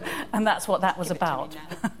 exactly. Yeah. And that's what that was about.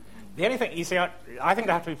 The only thing, you see, I think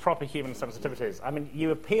there have to be proper human sensitivities. I mean, you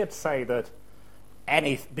appear to say that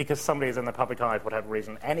because somebody is in the public eye for whatever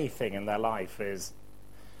reason, anything in their life is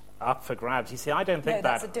up for grabs. You see, I don't think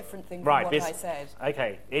that's a different thing from what I said.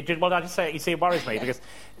 Okay. I just say, you see, it worries me, because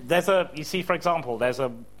you see, for example, there's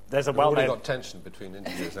a well-known... We've already got tension between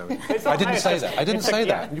interviews, haven't we? I didn't say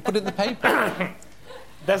that. You put it in the paper.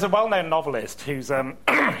 There's a well-known novelist whose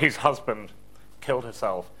husband killed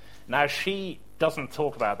herself. Now, she doesn't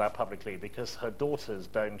talk about that publicly because her daughters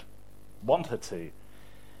don't want her to.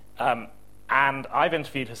 And I've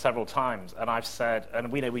interviewed her several times, and I've said...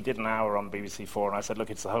 And we did an hour on BBC 4, and I said, look,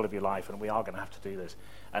 it's the whole of your life, and we are going to have to do this.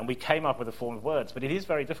 And we came up with a form of words, but it is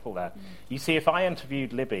very difficult there. You see, if I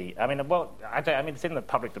interviewed Libby... it's in the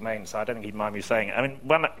public domain, so I don't think he'd mind me saying it. I mean,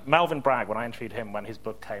 when Melvyn Bragg, when I interviewed him when his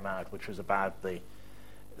book came out, which was about the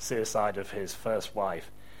suicide of his first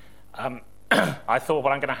wife, I thought,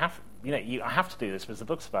 well, I'm going to have... I have to do this because the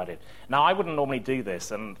book's about it. Now, I wouldn't normally do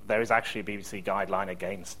this, and there is actually a BBC guideline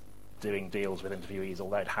against doing deals with interviewees,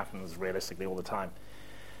 although it happens realistically all the time.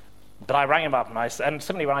 But I rang him up, and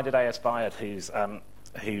similarly when I did A.S. Byatt,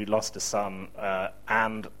 who lost his son,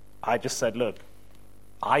 and I just said, look,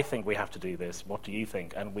 I think we have to do this. What do you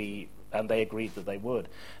think? And they agreed that they would.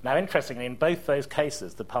 Now, interestingly, in both those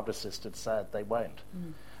cases, the publicist had said they won't.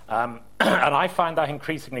 And I find that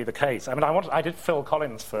increasingly the case. I mean, I did Phil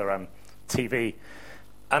Collins for TV,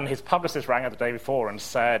 and his publicist rang up the day before and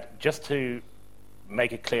said, just to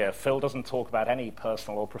make it clear, Phil doesn't talk about any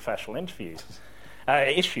personal or professional issues.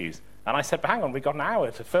 And I said, but hang on, we've got an hour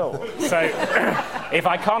to fill. So if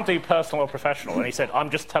I can't do personal or professional, and he said, I'm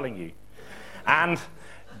just telling you.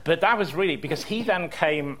 But that was really, because he then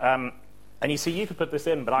came, and you see, you could put this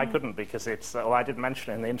in, but I couldn't because I didn't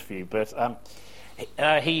mention it in the interview, but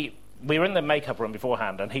we were in the makeup room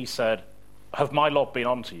beforehand, and he said, have my lot been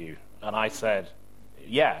on to you? And I said,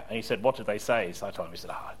 yeah. And he said, what did they say? So I told him, he said,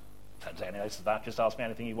 don't say anything to that, just ask me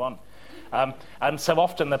anything you want. And so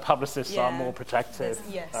often the publicists are more protective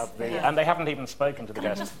and they haven't even spoken to the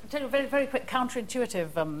guest. Just tell you a very, very quick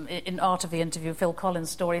counterintuitive in Art of the Interview, Phil Collins'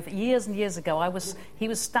 story. Years and years ago, he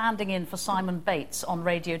was standing in for Simon Bates on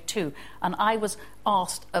Radio 2, and I was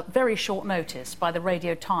asked at very short notice by the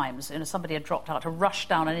Radio Times, somebody had dropped out, to rush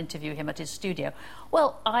down and interview him at his studio.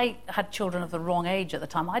 Well, I had children of the wrong age at the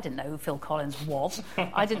time. I didn't know who Phil Collins was.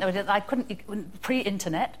 I didn't know. I couldn't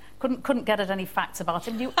pre-internet. Couldn't get at any facts about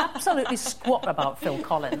him. Knew absolutely squat about Phil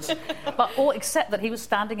Collins, except that he was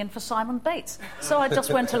standing in for Simon Bates. So I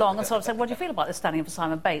just went along and sort of said, "What do you feel about this standing in for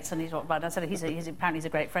Simon Bates?" And he talked about it. I said, apparently he's a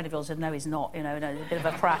great friend of yours." He said, "No, he's not. He's a bit of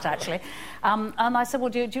a prat, actually." And I said,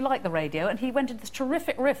 "Well, do you like the radio?" And he went into this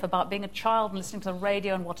terrific riff about being a child and listening to the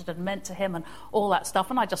radio and what it had meant to him and all that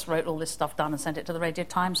stuff. And I just wrote all this stuff down and sent it to the Radio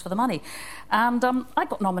Times for the money. And I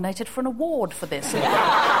got nominated for an award for this.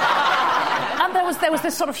 And there was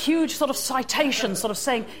this sort of huge sort of citation sort of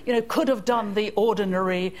saying, could have done the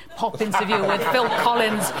ordinary pop interview with Phil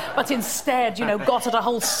Collins, but instead, got at a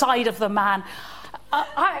whole side of the man.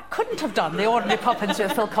 I couldn't have done the ordinary pop interview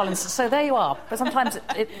with Phil Collins, so there you are. But sometimes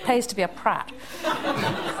it pays to be a prat.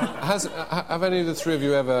 Have any of the three of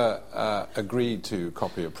you ever agreed to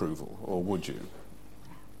copy approval, or would you?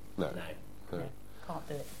 No. Can't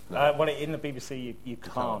do it. No. Well, in the BBC, you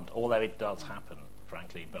can't, although it does happen,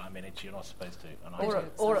 frankly. But I mean, you're not supposed to. And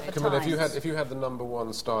or at the Times. If you had the number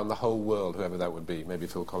one star in the whole world, whoever that would be, maybe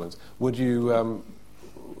Phil Collins, would you? No,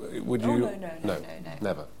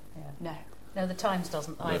 Never. Yeah. No, the Times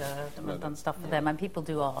doesn't either. I've done stuff for them, and people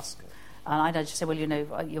do ask. And I don't just say, well,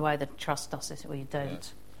 you either trust us or you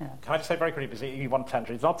don't. Yeah. Can I just say very quickly, because you want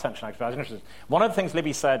tension? It's not tension, actually. I was interested. One of the things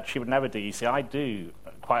Libby said she would never do, you see, I do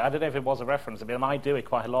quite... I don't know if it was a reference, but I do it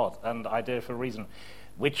quite a lot, and I do it for a reason,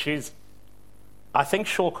 which is... I think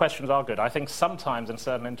short questions are good. I think sometimes in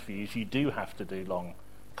certain interviews you do have to do long,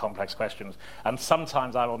 complex questions, and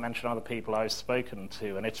sometimes I will mention other people I've spoken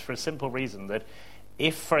to, and it's for a simple reason that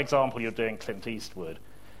if, for example, you're doing Clint Eastwood,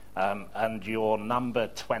 and you're number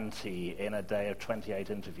 20 in a day of 28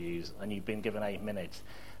 interviews, and you've been given 8 minutes,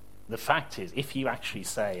 the fact is, if you actually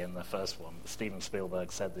say in the first one, Steven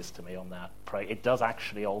Spielberg said this to me on that, it does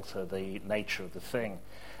actually alter the nature of the thing.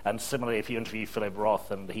 And similarly, if you interview Philip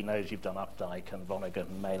Roth and he knows you've done Updike and Vonnegut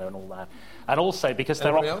and Mailer and all that, and also because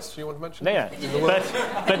there are... Anybody else you want to mention? Yeah,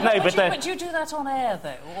 but do you do that on air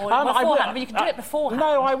though, or beforehand? I mean, you can do it beforehand.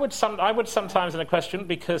 No, I would sometimes in a question,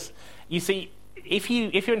 because you see, if you're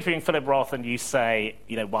interviewing Philip Roth and you say,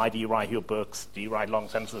 why do you write your books? Do you write long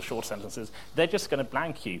sentences or short sentences? They're just going to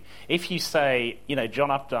blank you. If you say, John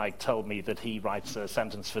Updike told me that he writes a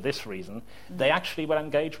sentence for this reason, they actually will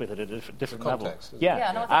engage with it at a different level. That's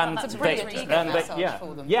a brilliant reason.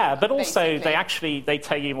 But also they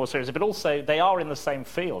take you more seriously. But also they are in the same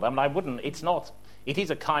field. I mean, it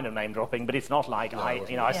is a kind of name dropping, but it's not like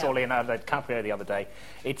I saw Leonardo DiCaprio the other day.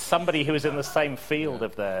 It's somebody who is in the same field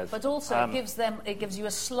of theirs. But also it gives you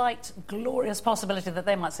a slight glorious possibility that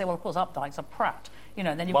they might say, well, of course, Updike's a prat.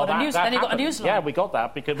 Then you've got a newsline. Yeah, we got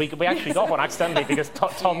that because we actually got one accidentally because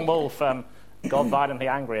Tom Wolfe got violently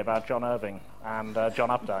angry about John Irving and John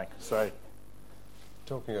Updike. So.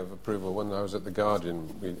 Talking of approval, when I was at The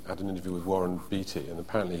Guardian, we had an interview with Warren Beatty, and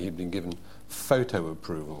apparently he'd been given photo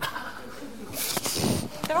approval.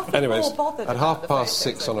 Anyways, at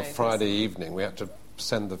 6:30 on a Friday evening, we had to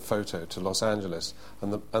send the photo to Los Angeles,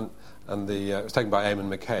 and it was taken by Eamon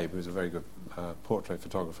McCabe, who's a very good portrait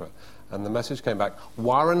photographer. And the message came back: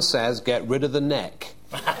 Warren says, "Get rid of the neck."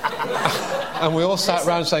 And we all sat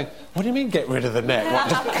round saying, "What do you mean, get rid of the neck? What,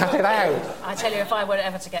 just cut it out?" I tell you, if I were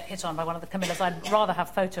ever to get hit on by one of the Camillas, I'd rather have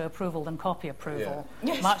photo approval than copy approval.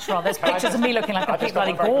 Yeah. Much rather. There's pictures of me looking like a big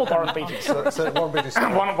bloody gorgon. Warren Beatty.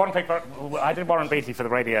 One paper. I did Warren Beatty for the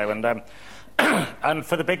radio, and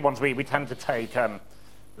for the big ones, we tend to take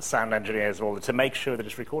sound engineers to make sure that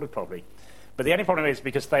it's recorded properly. But the only problem is,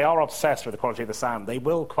 because they are obsessed with the quality of the sound, they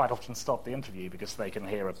will quite often stop the interview because they can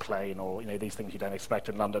hear a plane or these things you don't expect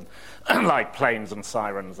in London, like planes and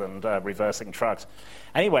sirens and reversing trucks.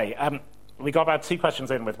 Anyway, we got about 2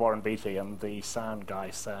 questions in with Warren Beatty, and the sound guy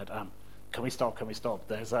said, can we stop?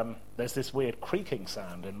 There's this weird creaking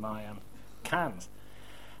sound in my cans.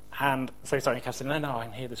 And so he kept saying, no, I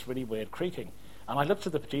can hear this really weird creaking. And I looked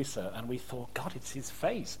at the producer, and we thought, God, it's his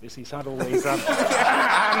face, because he's had all these... and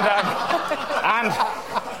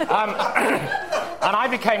I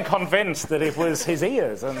became convinced that it was his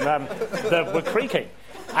ears and that were creaking.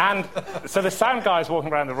 And so the sound guy's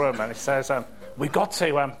walking around the room, and he says, we've got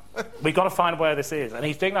to find where this is. And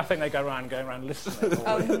he's doing that thing they go around listening.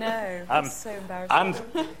 Oh, no. That's so embarrassing. And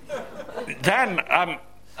then...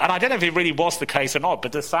 and I don't know if it really was the case or not,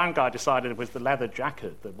 but the sound guy decided it was the leather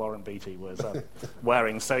jacket that Warren Beatty was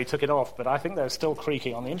wearing, so he took it off. But I think they're still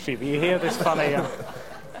creaking on the interview. But you hear this funny...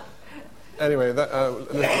 Anyway,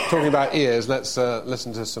 talking about ears, let's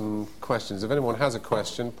listen to some questions. If anyone has a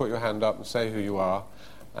question, put your hand up and say who you are,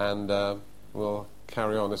 and we'll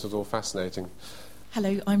carry on. This is all fascinating.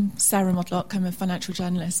 Hello, I'm Sarah Modlock. I'm a financial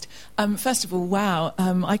journalist. First of all, wow,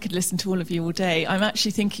 I could listen to all of you all day. I'm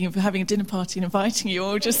actually thinking of having a dinner party and inviting you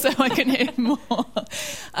all just so I can hear more.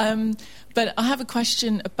 But I have a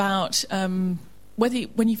question about whether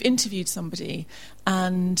when you've interviewed somebody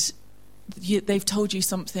and they've told you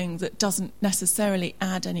something that doesn't necessarily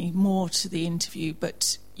add any more to the interview,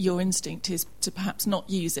 but your instinct is to perhaps not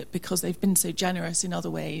use it because they've been so generous in other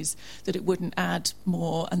ways that it wouldn't add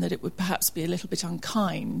more and that it would perhaps be a little bit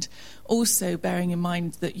unkind. Also bearing in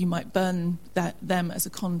mind that you might burn them as a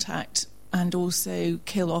contact and also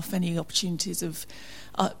kill off any opportunities of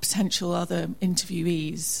potential other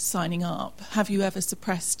interviewees signing up. Have you ever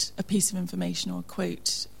suppressed a piece of information or a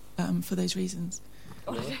quote for those reasons?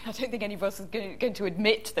 I don't think any of us is going to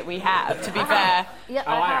admit that we have, to be fair. Yeah,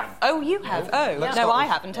 I have. Oh, you have? Oh, no, I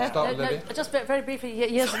haven't. Just very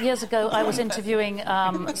briefly, years ago, I was interviewing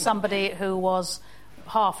somebody who was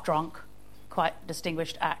half drunk, quite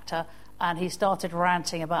distinguished actor, and he started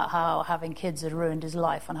ranting about how having kids had ruined his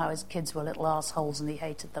life and how his kids were little assholes and he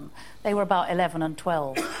hated them. They were about 11 and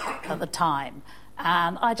 12 at the time.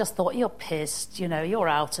 And I just thought, you're pissed, you're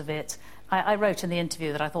out of it. I wrote in the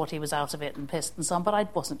interview that I thought he was out of it and pissed and so on, but I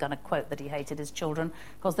wasn't going to quote that he hated his children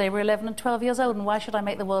because they were 11 and 12 years old, and why should I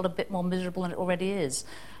make the world a bit more miserable than it already is?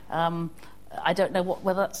 I don't know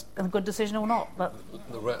whether that's a good decision or not. But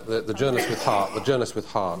the journalist with heart. The journalist with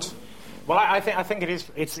heart. Well, I think it is.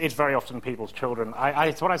 It's very often people's children.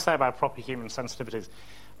 It's what I say about proper human sensitivities.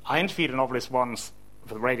 I interviewed a novelist once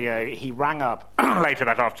for the radio. He rang up later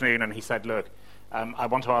that afternoon and he said, "Look, I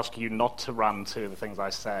want to ask you not to run to the things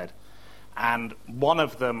I said." And one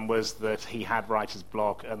of them was that he had writer's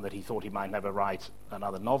block and that he thought he might never write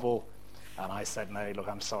another novel. And I said, no, look,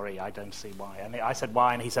 I'm sorry, I don't see why. And I said,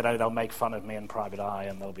 why? And he said, oh, they'll make fun of me in Private Eye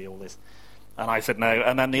and there'll be all this. And I said, no.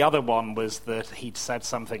 And then the other one was that he'd said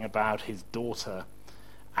something about his daughter.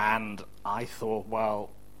 And I thought,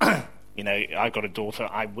 well, I've got a daughter,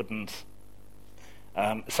 I wouldn't.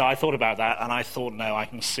 So I thought about that and I thought, no, I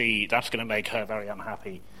can see that's going to make her very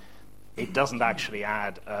unhappy. It doesn't actually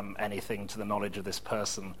add anything to the knowledge of this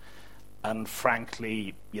person. And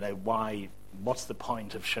frankly, what's the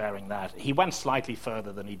point of sharing that? He went slightly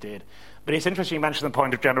further than he did. But it's interesting you mentioned the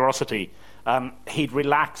point of generosity. He'd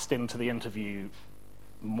relaxed into the interview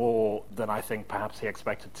more than I think perhaps he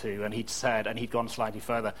expected to, and he'd gone slightly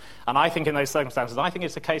further. And I think in those circumstances, I think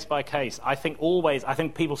it's a case by case. I think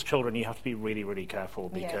people's children, you have to be really, really careful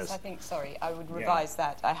because... Yes, I would revise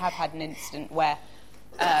that. I have had an incident where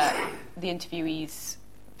the interviewee's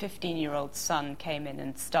 15-year-old son came in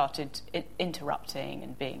and started interrupting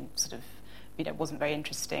and being sort of, wasn't very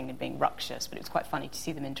interesting and being ruckus, but it was quite funny to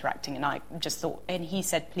see them interacting. And I just thought, and he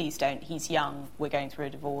said, please don't, he's young, we're going through a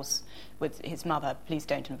divorce with his mother, please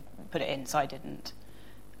don't put it in, so I didn't.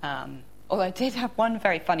 Although I did have one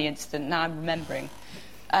very funny incident, now I'm remembering.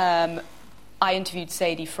 I interviewed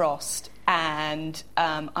Sadie Frost, and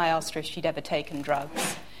I asked her if she'd ever taken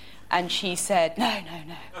drugs. And she said, no.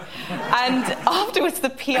 And afterwards, the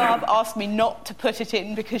PR asked me not to put it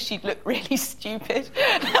in because she'd look really stupid.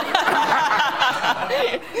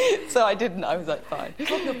 So I didn't. I was like, fine.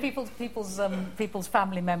 Talking of people's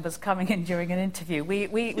family members coming in during an interview,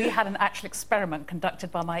 we had an actual experiment conducted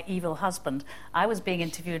by my evil husband. I was being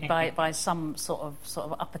interviewed by some sort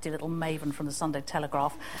of uppity little maven from the Sunday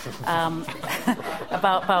Telegraph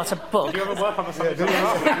about a book. Did you ever work on the Sunday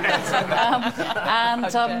Telegraph?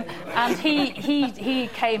 And he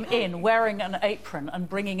came in wearing an apron and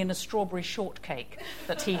bringing in a strawberry shortcake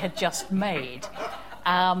that he had just made.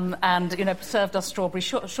 and served us strawberry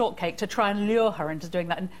shortcake to try and lure her into doing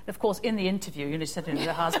that. And of course, in the interview, she said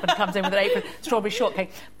her husband comes in with an apron, strawberry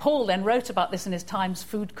shortcake. Paul then wrote about this in his Times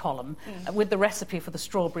food column with the recipe for the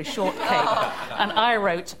strawberry shortcake, and I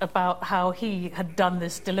wrote about how he had done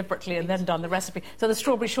this deliberately and then done the recipe. So the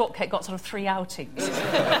strawberry shortcake got sort of 3 outings.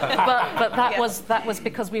 but that was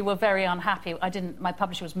because we were very unhappy. My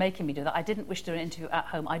publisher was making me do that. I didn't wish to do an interview at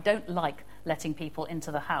home. I don't like letting people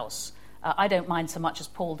into the house. I don't mind so much as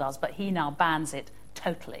Paul does, but he now bans it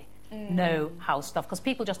totally. No house stuff, because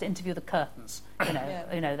people just interview the curtains,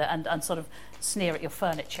 and sort of sneer at your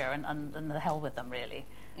furniture and the hell with them, really.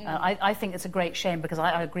 I think it's a great shame, because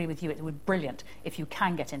I agree with you. It would be brilliant if you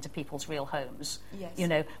can get into people's real homes,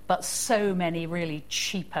 but so many really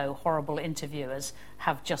cheapo, horrible interviewers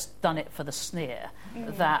have just done it for the sneer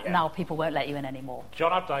that now people won't let you in anymore.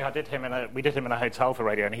 John Updike, we did him in a hotel for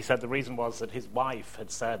radio, and he said the reason was that his wife had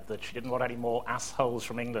said that she didn't want any more assholes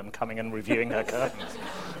from England coming and reviewing her curtains.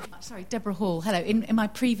 Sorry, Deborah Hall. Hello. In my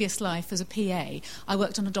previous life as a PA, I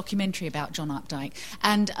worked on a documentary about John Updike,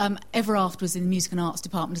 and ever after was in the music and arts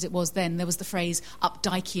department, as it was then, there was the phrase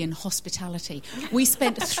Updikean hospitality. We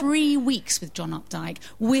spent 3 weeks with John Updike,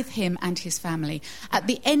 with him and his family. At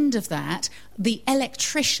the end of that, the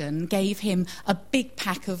electrician gave him a big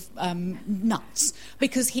pack of nuts,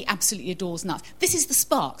 because he absolutely adores nuts. This is the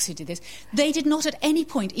Sparks who did this. They did not at any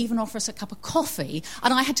point even offer us a cup of coffee,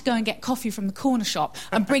 and I had to go and get coffee from the corner shop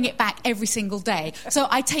and bring it back every single day. So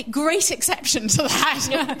I take great exception to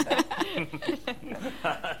that.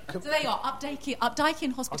 So there you are,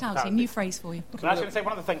 Updikean hospitality, new phrase for you. I was going to say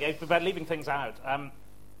one other thing about leaving things out.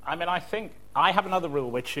 I think I have another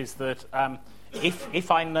rule, which is that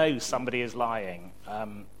if I know somebody is lying,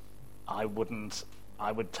 I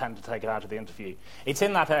would tend to take it out of the interview. It's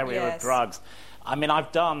in that area of drugs.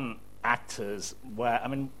 I've done actors where,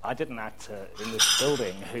 I did an actor in this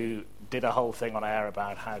building who did a whole thing on air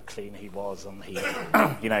about how clean he was, and he,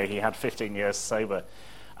 he had 15 years sober.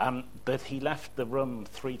 But he left the room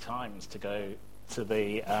 3 times to go to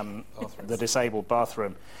the disabled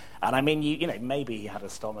bathroom. And maybe he had a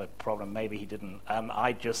stomach problem, maybe he didn't.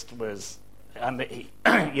 I just was, I'm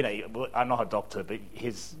not a doctor, but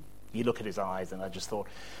you look at his eyes, and I just thought.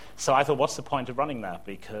 So I thought, what's the point of running that?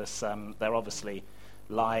 Because they're obviously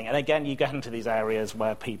lying. And again, you get into these areas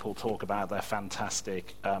where people talk about their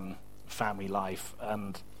fantastic family life,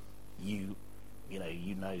 and you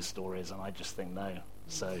know stories, and I just think no.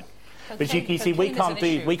 So. But you see, we can't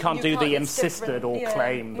do the insisted or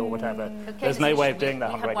claimed or whatever. There's no way of doing that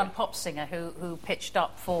on radio. We had one pop singer who pitched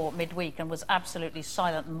up for midweek and was absolutely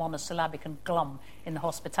silent and monosyllabic and glum in the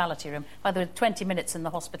hospitality room. By the way, 20 minutes in the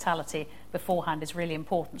hospitality beforehand is really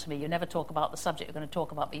important to me. You never talk about the subject you're going to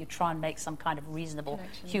talk about, but you try and make some kind of reasonable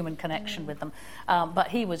human connection with them. But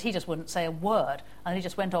he just wouldn't say a word, and he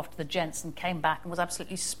just went off to the gents and came back and was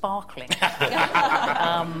absolutely sparkling.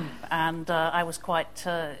 And I was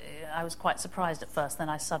quite surprised at first. Then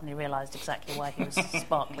I suddenly realised exactly why he was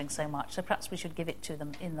sparkling so much. So perhaps we should give it to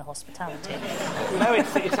them in the hospitality. No,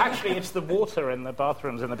 it's the water in the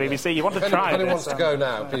bathrooms in the BBC. You want to try it. If anyone wants to go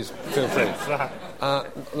now, please feel free.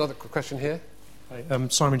 Another question here. Hi,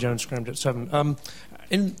 Simon Jones, Scrammed at 7.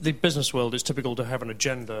 In the business world, it's typical to have an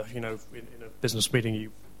agenda. In a business meeting,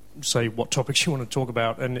 you say what topics you want to talk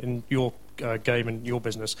about. And in your game and your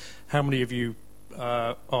business, how many of you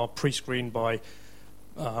are pre-screened by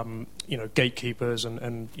gatekeepers,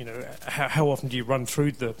 and how often do you run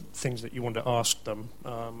through the things that you want to ask them?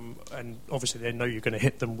 And obviously they know you're going to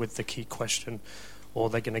hit them with the key question, or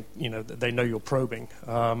they're going to, they know you're probing.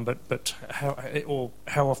 But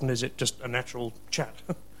how often is it just a natural chat?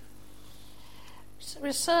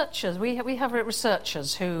 Researchers, we have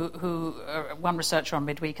researchers who one researcher on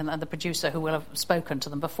Midweek and the producer who will have spoken to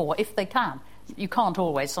them before, if they can. You can't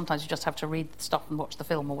always. Sometimes you just have to read stuff and watch the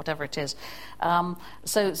film or whatever it is.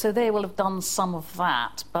 So they will have done some of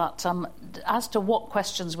that. But as to what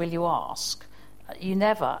questions will you ask, you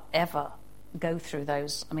never, ever go through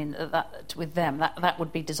those. With them, that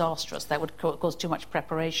would be disastrous. That would cause too much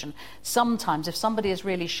preparation. Sometimes, if somebody is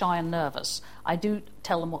really shy and nervous, I do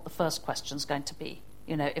tell them what the first question's going to be.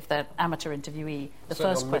 If they're amateur interviewee, the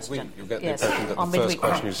first question. You get the impression that the first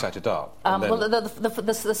question you set it up. Well,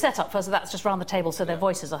 the setup first, that's just round the table so their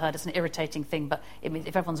voices are heard. It's an irritating thing, but it means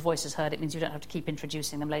if everyone's voice is heard, it means you don't have to keep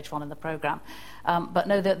introducing them later on in the programme. But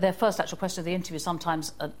no, their first actual question of the interview,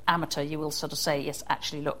 sometimes an amateur, you will sort of say, yes,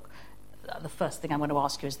 actually, look, the first thing I'm going to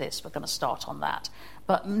ask you is this. We're going to start on that.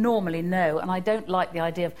 But normally, no. And I don't like the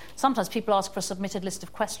idea of... Sometimes people ask for a submitted list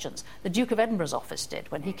of questions. The Duke of Edinburgh's office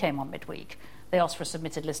did when he came on Midweek. they asked for a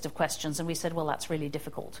submitted list of questions, and we said, well, that's really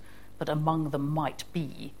difficult, but among them might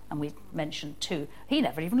be, and we mentioned 2. He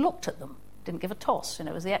never even looked at them, didn't give a toss,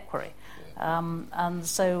 it was the equerry. And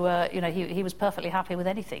so, he was perfectly happy with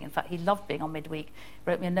anything. In fact, he loved being on Midweek. He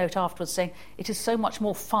wrote me a note afterwards saying, it is so much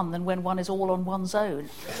more fun than when one is all on one's own.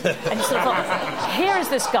 And you sort of thought, here is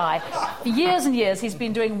this guy. For years and years, he's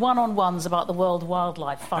been doing one-on-ones about the World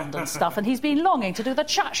Wildlife Fund and stuff, and he's been longing to do the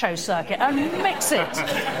chat show circuit and mix it.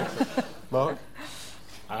 Mark?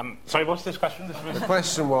 Sorry, what's this question? The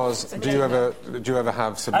question was, do you ever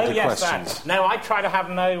have submitted questions? That. No, I try to have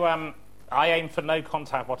no... I aim for no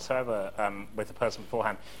contact whatsoever with the person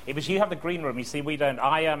beforehand. It was you have the green room. You see, we don't.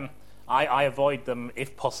 I avoid them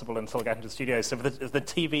if possible until I get into the studio. So for the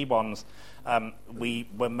TV ones, we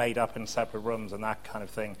were made up in separate rooms and that kind of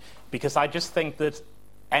thing, because I just think that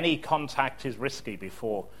any contact is risky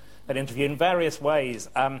before an interview in various ways.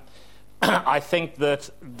 I think that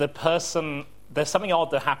the person... There's something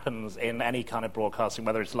odd that happens in any kind of broadcasting,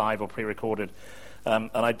 whether it's live or pre-recorded, and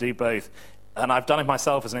I do both. And I've done it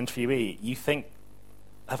myself as an interviewee. You think,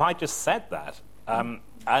 have I just said that?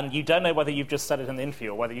 And you don't know whether you've just said it in the interview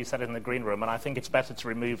or whether you said it in the green room. And I think it's better to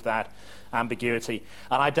remove that ambiguity.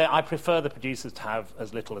 And I prefer the producers to have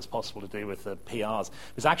as little as possible to do with the PRs.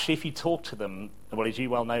 Because actually, if you talk to them, well, as you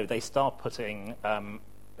well know, they start putting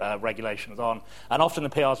regulations on. And often the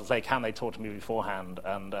PRs will say, can they talk to me beforehand?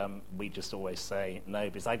 And we just always say no,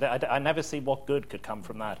 because I never see what good could come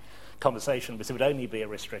from that conversation, because it would only be a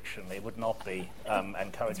restriction. It would not be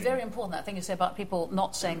encouraging. It's very important, that thing you say about people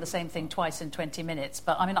not saying the same thing twice in 20 minutes.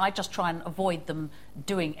 But, I mean, I just try and avoid them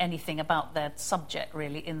doing anything about their subject,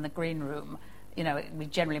 really, in the green room. We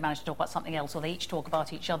generally manage to talk about something else, or they each talk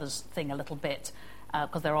about each other's thing a little bit,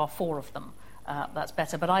 because there are 4 of them. That's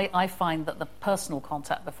better. But I find that the personal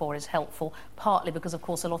contact before is helpful, partly because, of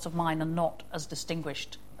course, a lot of mine are not as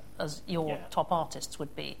distinguished as your top artists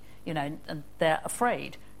would be, and they're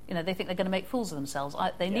afraid. They think they're going to make fools of themselves.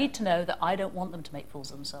 They need to know that I don't want them to make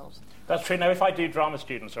fools of themselves. That's true. Now, if I do drama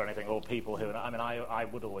students or anything, or people who... I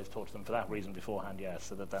would always talk to them for that reason beforehand, yes,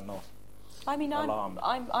 so that they're not alarmed.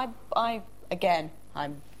 I'm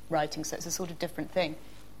writing, so it's a sort of different thing.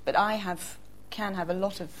 But I can have a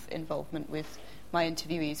lot of involvement with my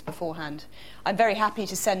interviewees beforehand. I'm very happy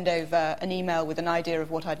to send over an email with an idea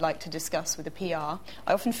of what I'd like to discuss with a PR.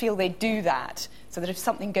 I often feel they do that so that if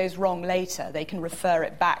something goes wrong later, they can refer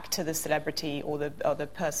it back to the celebrity or the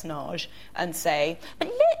personage and say, but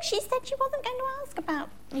look, she said she wasn't going to ask about,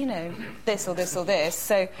 this or this or this.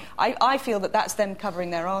 So I feel that that's them covering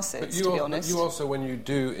their arses, to be honest. You also, when you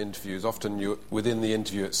do interviews, often within the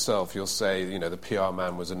interview itself, you'll say, the PR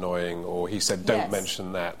man was annoying, or he said, don't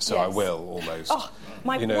mention that, so I will, almost. Oh,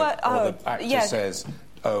 my word. Or the actor says,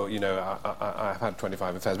 I've had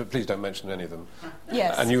 25 affairs, but please don't mention any of them.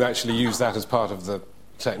 Yes. And you actually use that as part of the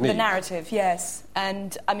technique. The narrative, yes.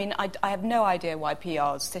 And, I have no idea why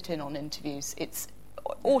PRs sit in on interviews. It's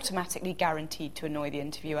automatically guaranteed to annoy the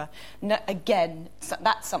interviewer. No, again,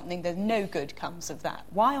 that's something, there's no good comes of that.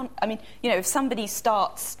 If somebody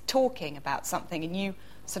starts talking about something and you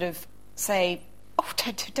sort of say, oh,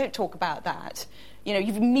 don't talk about that,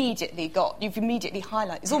 you've immediately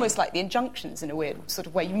highlighted. It's almost like the injunctions in a weird sort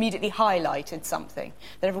of way. You immediately highlighted something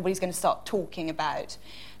that everybody's going to start talking about.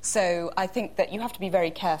 So I think that you have to be very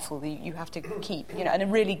careful. That you have to keep, and a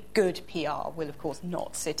really good PR will, of course,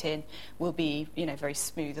 not sit in, will be, very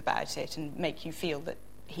smooth about it and make you feel that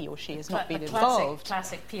he or she has not been involved.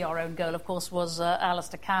 Classic PR own goal, of course, was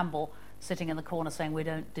Alistair Campbell sitting in the corner saying, we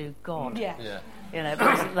don't do God. Yeah.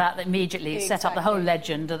 Because that immediately set up the whole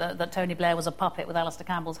legend that Tony Blair was a puppet with Alistair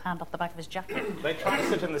Campbell's hand off the back of his jacket. They try to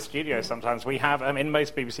sit in the studio sometimes. We have, in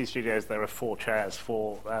most BBC studios, there are 4 chairs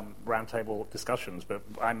for roundtable discussions, but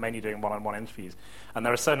I'm mainly doing one-on-one interviews. And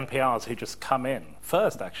there are certain PRs who just come in,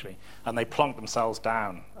 first actually, and they plonk themselves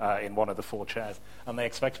down in one of the 4 chairs, and they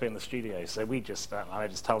expect to be in the studio. So I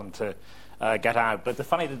just tell them to get out. But the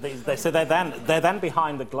funny they're then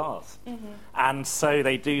behind the glass, and so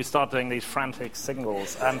they do start doing these frantic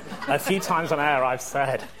signals. And a few times on air, I've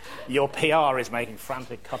said, "Your PR is making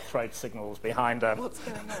frantic cutthroat signals behind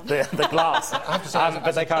the glass,"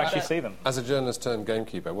 but they can't actually see them. As a journalist turned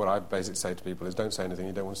gamekeeper, what I basically say to people is, don't say anything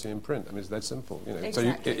you don't want to see in print. It's that simple. Exactly.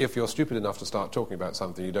 So if you're stupid enough to start talking about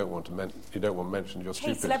something you don't want mentioned, you're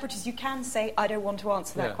stupid. Hey, celebrities, you can say, I don't want to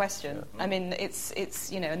answer that question. Yeah.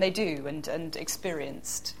 It's and they do, and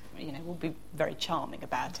experienced, will be very charming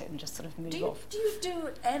about it and just sort of move off. Do you do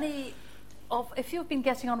any if you've been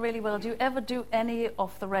getting on really well, do you ever do any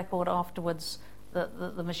off the record afterwards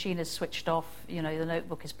that the machine is switched off, the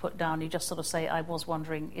notebook is put down, you just sort of say, I was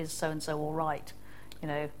wondering, is so-and-so all right?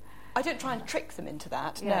 I don't try and trick them into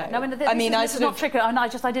that. Yeah. No, this is not trick.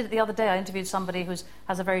 I did it the other day. I interviewed somebody who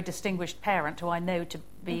has a very distinguished parent who I know to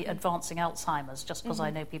be advancing Alzheimer's, just because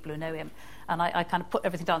I know people who know him, and I kind of put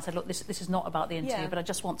everything down and said, look, this is not about the interview, but I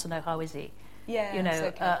just want to know how is he. Yeah, you know,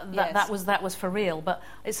 okay. that was for real. But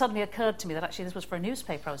it suddenly occurred to me that actually this was for a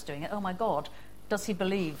newspaper I was doing it. Oh my God, does he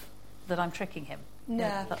believe that I'm tricking him?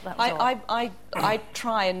 No, that I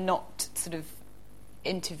try and not sort of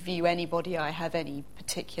interview anybody I have any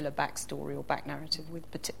particular backstory or back narrative with.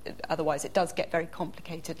 Otherwise, it does get very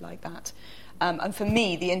complicated like that. And for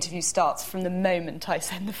me, the interview starts from the moment I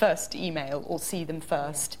send the first email or see them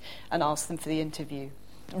first and ask them for the interview,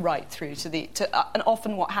 right through and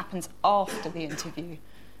often what happens after the interview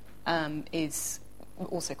is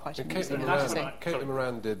also quite amusing. Caitlin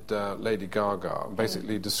Moran did Lady Gaga and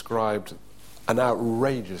basically described an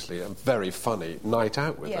outrageously and very funny night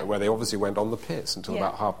out with her, where they obviously went on the piss until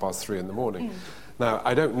about 3:30 in the morning. Now,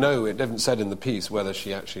 I don't know, it wasn't said in the piece whether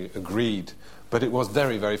she actually agreed, but it was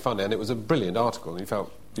very, very funny, and it was a brilliant article, and you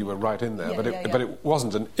felt you were right in there. But it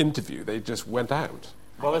wasn't an interview, they just went out.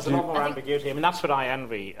 Well, there's a lot more ambiguity. I mean, that's what I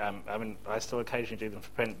envy. I still occasionally do them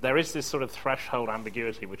for print. There is this sort of threshold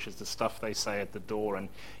ambiguity, which is the stuff they say at the door, and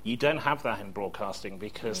you don't have that in broadcasting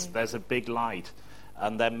because there's a big light,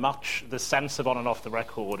 and the sense of on and off the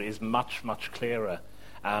record is much, much clearer.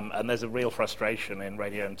 And there's a real frustration in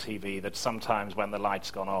radio and TV that sometimes when the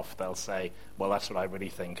light's gone off, they'll say, well, that's what I really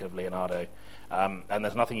think of Leonardo. And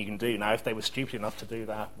there's nothing you can do. Now, if they were stupid enough to do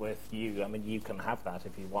that with you, I mean, you can have that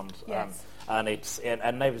if you want. Yes. And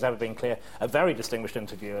nobody's ever been clear. A very distinguished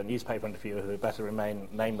interviewer, a newspaper interviewer who had better remain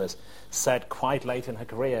nameless, said quite late in her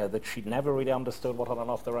career that she'd never really understood what on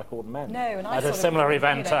and off the record meant. No, and I at a similar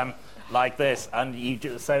event like this. And you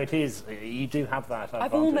do have that advantage.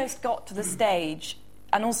 I've almost got to the stage.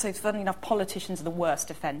 And also, funnily enough, politicians are the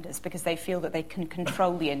worst offenders because they feel that they can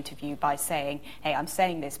control the interview by saying, hey, I'm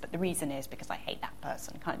saying this, but the reason is because I hate that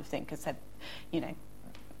person, kind of thing, because they're,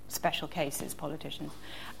 special cases, politicians.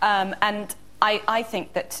 And I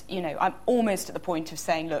think that, I'm almost at the point of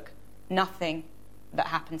saying, look, nothing that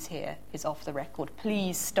happens here is off the record.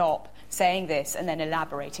 Please stop saying this and then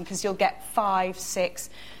elaborating, because you'll get 5, 6...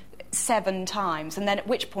 7 times, and then at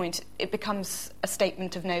which point it becomes a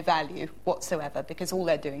statement of no value whatsoever, because all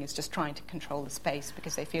they're doing is just trying to control the space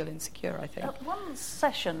because they feel insecure, I think. At one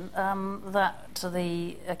session that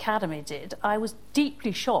the Academy did, I was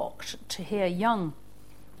deeply shocked to hear young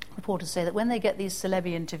reporters say that when they get these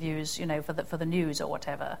celebrity interviews, for the news or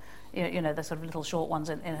whatever, the sort of little short ones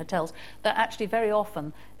in hotels, that actually very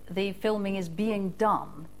often the filming is being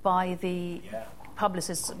done by the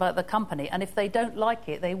publicists about the company, and if they don't like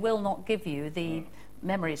it, they will not give you the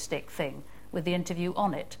memory stick thing with the interview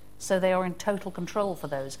on it. So they are in total control for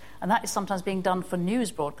those, and that is sometimes being done for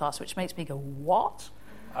news broadcasts, which makes me go, what?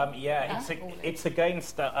 It's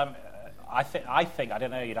against. I think I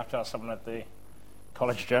don't know. You'd have to ask someone at the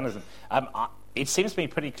College of Journalism. It seems to me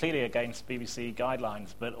pretty clearly against BBC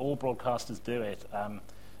guidelines, but all broadcasters do it.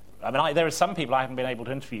 There are some people I haven't been able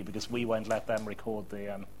to interview because we won't let them record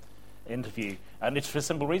the interview, and it's for a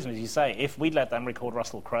simple reason, as you say. If we'd let them record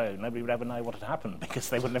Russell Crowe, nobody would ever know what had happened because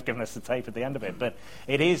they wouldn't have given us the tape at the end of it. But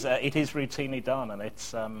it is routinely done, and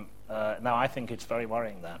it's now I think it's very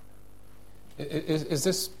worrying that. Is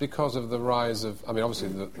this because of the rise of? I mean, obviously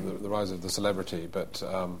the rise of the celebrity, but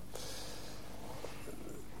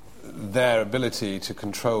their ability to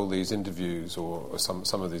control these interviews or some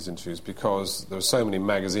of these interviews, because there are so many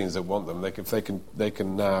magazines that want them. They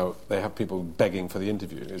can now. They have people begging for the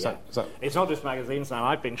interview. Is that? It's not just magazines now.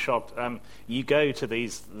 I've been shocked. You go to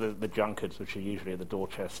the junkets, which are usually at the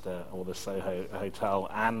Dorchester or the Soho Hotel,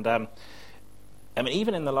 and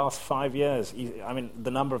even in the last 5 years,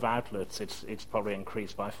 the number of outlets it's probably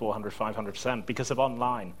increased by 400-500% because of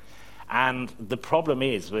online. And the problem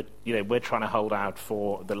is that we're trying to hold out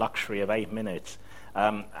for the luxury of 8 minutes,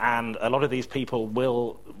 and a lot of these people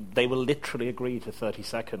will literally agree to 30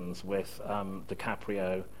 seconds with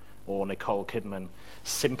DiCaprio or Nicole Kidman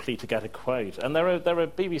simply to get a quote. And there are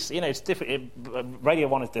BBC. It's different. Radio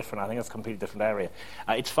 1 is different. I think that's a completely different area.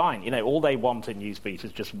 It's fine. All they want in Newsbeat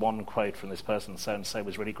is just one quote from this person. So and so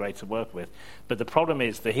was really great to work with. But the problem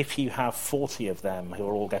is that if you have 40 of them who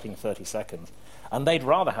are all getting 30 seconds. And they'd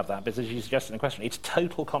rather have that, because as you suggested in the question, it's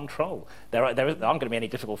total control. There aren't going to be any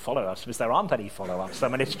difficult follow-ups, because there aren't any follow-ups.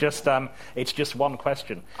 It's just one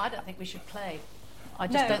question. I don't think we should play. I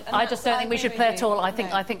just don't think we should play at all. I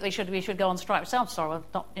think we should go on strike. So I'm sorry, I'm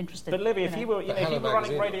not interested. But Libby, if you were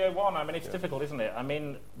running Radio 1, it's difficult, isn't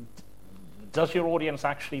it? Does your audience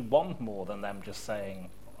actually want more than them just saying,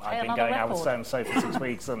 I've been going out with so-and-so for 6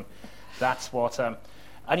 weeks, and that's what...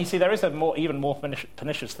 And you see, there is a even more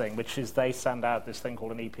pernicious thing, which is they send out this thing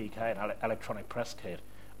called an EPK, an electronic press kit,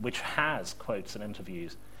 which has quotes and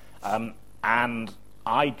interviews. And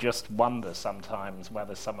I just wonder sometimes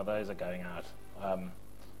whether some of those are going out.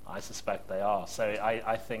 I suspect they are. So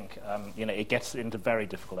I think it gets into very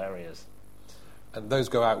difficult areas. And those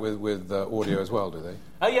go out with audio as well, do they?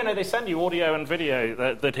 Oh, yeah, no, they send you audio and video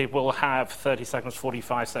that it will have 30 seconds,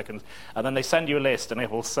 45 seconds, and then they send you a list and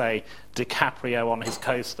it will say DiCaprio on his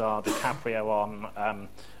co-star, DiCaprio on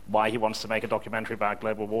why he wants to make a documentary about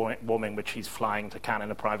global warming, which he's flying to Cannes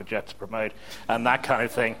in a private jet to promote, and that kind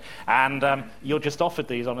of thing. And you're just offered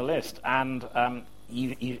these on a list. And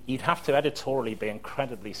you'd have to editorially be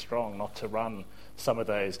incredibly strong not to run some of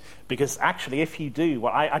those, because actually if you do,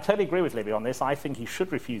 well, I totally agree with Libby on this. I think you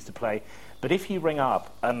should refuse to play, but if you ring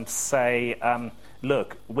up and say,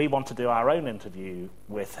 look, we want to do our own interview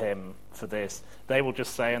with him for this, they will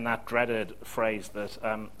just say in that dreaded phrase that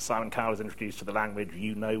Simon Cowell has introduced to the language,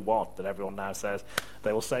 you know what, that everyone now says,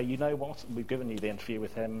 they will say, you know what, we've given you the interview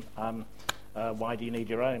with him, why do you need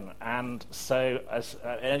your own? And so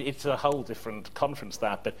it's a whole different conference,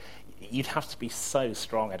 that, but you'd have to be so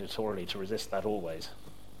strong editorially to resist that always.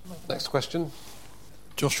 Next question.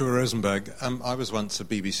 Joshua Rosenberg. I was once a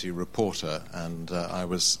BBC reporter, and I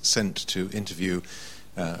was sent to interview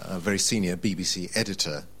a very senior BBC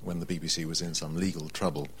editor when the BBC was in some legal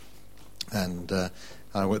trouble. And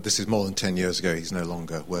this is more than 10 years ago. He's no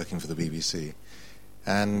longer working for the BBC.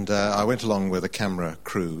 And I went along with a camera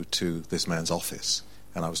crew to this man's office,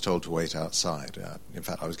 and I was told to wait outside. In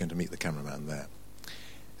fact, I was going to meet the cameraman there.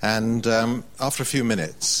 And after a few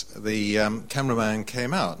minutes, the cameraman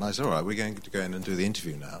came out, and I said, all right, we're going to go in and do the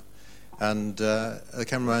interview now. And the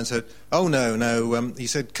cameraman said, oh, no, he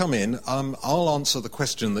said, come in, I'll answer the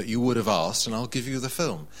question that you would have asked, and I'll give you the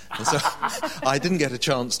film. And so I didn't get a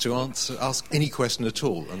chance to ask any question at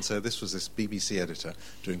all. And so this was this BBC editor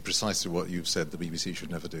doing precisely what you've said the BBC should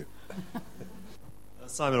never do.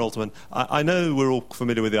 Simon Alterman, I know we're all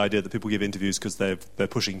familiar with the idea that people give interviews because they're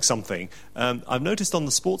pushing something. I've noticed on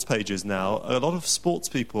the sports pages now, a lot of sports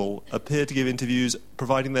people appear to give interviews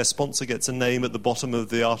providing their sponsor gets a name at the bottom of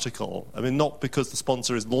the article. I mean, not because the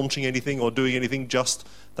sponsor is launching anything or doing anything, just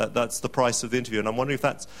that's the price of the interview. And I'm wondering if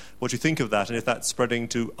that's what you think of that, and if that's spreading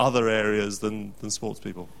to other areas than sports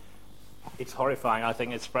people. It's horrifying. I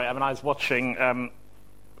think it's... I mean, I was watching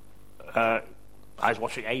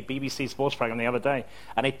a BBC sports programme the other day,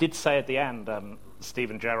 and it did say at the end,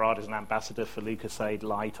 Stephen Gerrard is an ambassador for Lucozade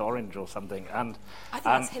Light Orange or something. And I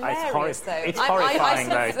think that's hilarious, though. It's horrifying,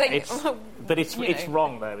 though. But it's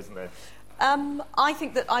wrong, though, isn't it? I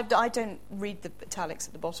think that I don't read the italics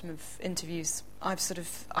at the bottom of interviews.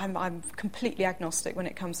 I'm completely agnostic when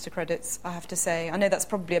it comes to credits, I have to say. I know that's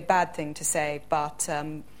probably a bad thing to say, but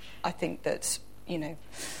I think that,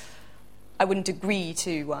 I wouldn't agree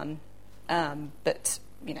to one. But,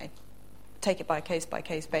 take it by case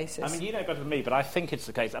basis. I mean, you know better than me, but I think it's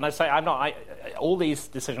the case. And I say all these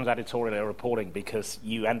decisions editorially are reporting because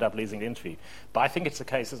you end up losing the interview. But I think it's the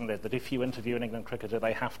case, isn't it, that if you interview an England cricketer,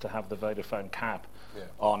 they have to have the Vodafone cap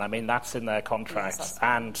on. I mean, that's in their contracts. Yes,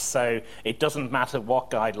 and so it doesn't matter what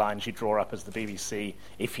guidelines you draw up as the BBC.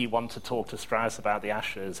 If you want to talk to Strauss about the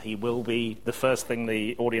Ashes, he will be, the first thing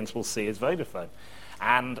the audience will see is Vodafone.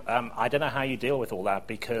 And I don't know how you deal with all that,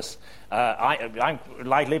 because I'm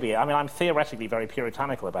like Libby. I mean, I'm theoretically very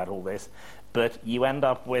puritanical about all this, but you end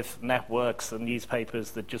up with networks and newspapers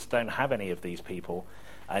that just don't have any of these people,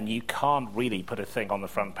 and you can't really put a thing on the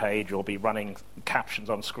front page or be running captions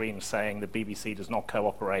on screen saying the BBC does not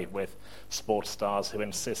cooperate with sports stars who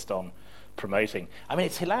insist on promoting. I mean,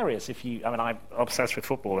 it's hilarious I'm obsessed with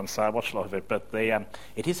football, and so I watch a lot of it, but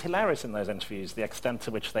it is hilarious in those interviews, the extent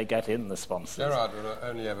to which they get in the sponsors. Gerrard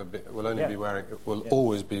will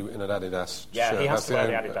always be in an Adidas shirt. Yeah, he has to wear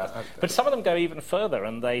the Adidas. But some of them go even further,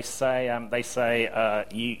 and they say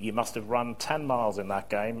you must have run 10 miles in that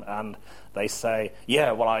game, and they say,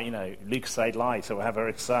 Lucozade Light or whatever,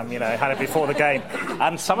 it's, had it before the game.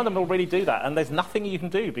 And some of them will really do that, and there's nothing you can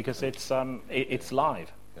do because it's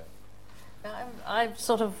live. I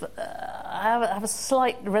have a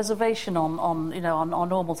slight reservation on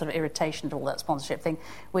normal sort of irritation to all that sponsorship thing,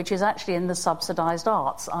 which is actually in the subsidised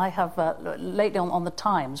arts. I have lately on the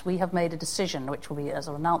Times, we have made a decision, which will be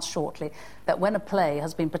announced shortly, that when a play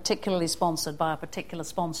has been particularly sponsored by a particular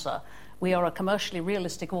sponsor, we are a commercially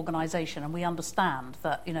realistic organisation, and we understand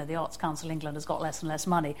that the Arts Council England has got less and less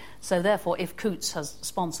money. So therefore, if Coutts has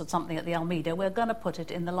sponsored something at the Almeida, we're going to put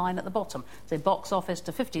it in the line at the bottom. So box office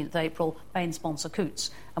to 15th April, main sponsor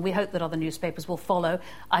Coutts. and we hope that other newspapers will follow.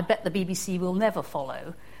 I bet the BBC will never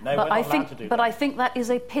follow. No, but we're not allowed to do that. But I think that is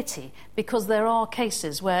a pity, because there are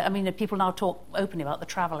cases where, I mean, people now talk openly about the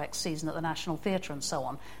Travelex season at the National Theatre and so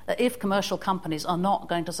on, that if commercial companies are not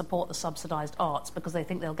going to support the subsidised arts because they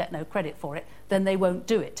think they'll get no credit for it, then they won't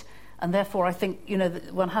do it. And therefore, I think,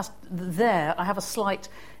 one has... I have a slight...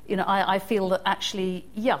 I feel that actually,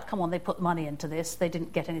 come on, they put money into this, they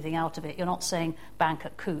didn't get anything out of it. You're not saying bank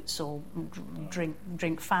at Coots or drink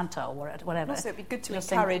Fanta or whatever. Also, it'd be good to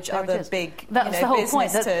encourage other big That's the whole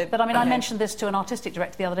point. I mentioned this to an artistic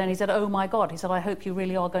director the other day, and he said, oh, my God. He said, I hope you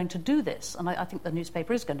really are going to do this. And I think the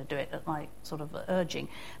newspaper is going to do it at my sort of urging.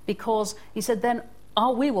 Because he said, then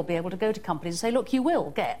we will be able to go to companies and say, look, you will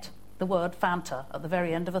get the word Fanta at the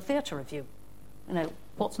very end of a theatre review.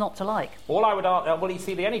 What's not to like? All I would ask, you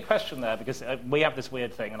see, the only question there, because we have this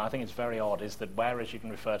weird thing, and I think it's very odd, is that whereas you can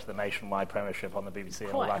refer to the nationwide premiership on the BBC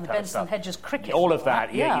and all that kind of stuff, Hedges cricket, all of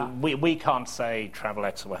that, we can't say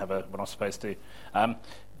Travelex or whatever, we're not supposed to.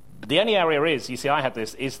 The only area is, you see, I had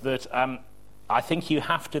this, is that I think you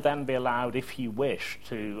have to then be allowed, if you wish,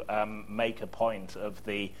 to make a point of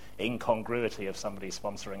the incongruity of somebody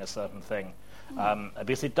sponsoring a certain thing,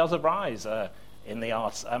 because it does arise in the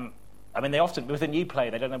arts. They often, with a new play,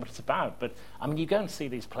 they don't know what it's about. But, you go and see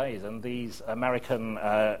these plays, and these American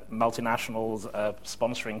multinationals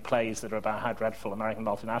sponsoring plays that are about how dreadful American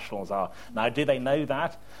multinationals are. Now, do they know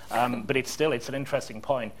that? But it's an interesting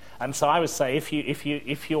point. And so I would say, if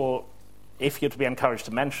you're to be encouraged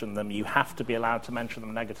to mention them, you have to be allowed to mention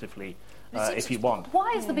them negatively. If you want.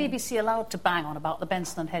 Why is the BBC allowed to bang on about the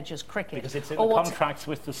Benson and Hedges cricket? Because it's in the contracts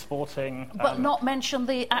with the sporting... But not mention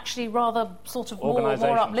the actually rather sort of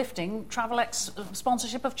more uplifting Travelex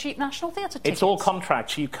sponsorship of cheap National Theatre tickets. It's all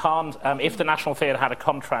contracts. You can't... if the National Theatre had a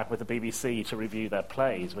contract with the BBC to review their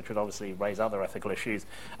plays, which would obviously raise other ethical issues,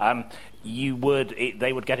 they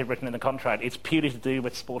would get it written in the contract. It's purely to do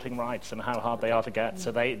with sporting rights and how hard they are to get.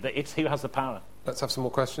 So it's who has the power. Let's have some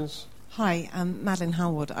more questions. Hi, I'm Madeline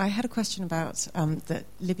Howard. I had a question about that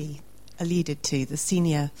Libby alluded to, the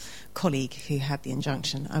senior colleague who had the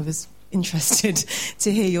injunction. I was interested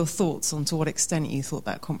to hear your thoughts on to what extent you thought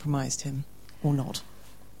that compromised him or not.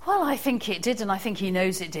 Well, I think it did, and I think he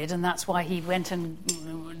knows it did, and that's why he went and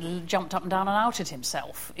jumped up and down and outed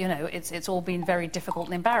himself. It's all been very difficult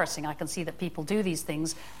and embarrassing. I can see that people do these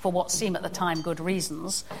things for what seem at the time good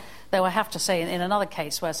reasons. Though I have to say, in another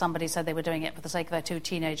case where somebody said they were doing it for the sake of their 2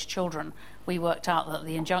 teenage children, we worked out that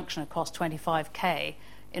the injunction had cost $25,000.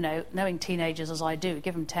 Knowing teenagers as I do,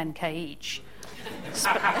 give them $10,000 each.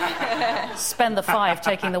 Spend the 5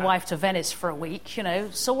 taking the wife to Venice for a week,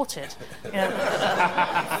 sorted.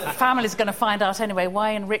 Family's going to find out anyway.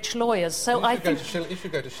 Why enrich lawyers? So you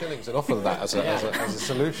should go to Shillings and offer that as a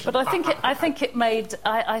solution. But I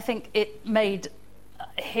think it made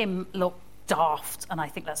him look daft, and I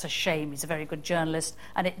think that's a shame. He's a very good journalist,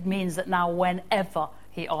 and it means that now whenever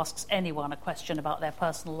he asks anyone a question about their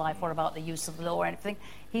personal life or about the use of the law or anything,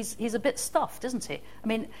 he's a bit stuffed, isn't he?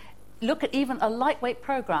 Look at even a lightweight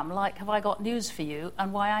programme like Have I Got News for You,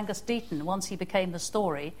 and why Angus Deaton, once he became the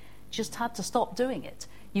story, just had to stop doing it.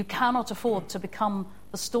 You cannot afford to become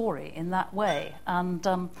the story in that way, and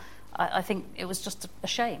I think it was just a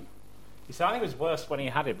shame. You see, I think it was worse when he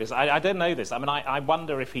had it, because I don't know this. I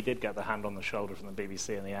wonder if he did get the hand on the shoulder from the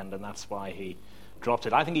BBC in the end, and that's why he dropped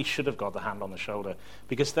it. I think he should have got the hand on the shoulder,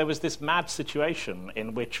 because there was this mad situation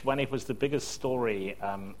in which, when it was the biggest story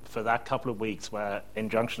for that couple of weeks, where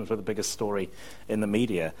injunctions were the biggest story in the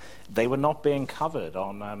media, they were not being covered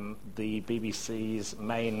on the BBC's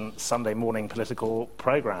main Sunday morning political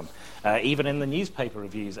programme, even in the newspaper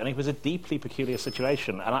reviews, and it was a deeply peculiar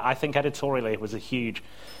situation, and I think editorially it was a huge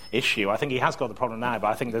issue. I think he has got the problem now, but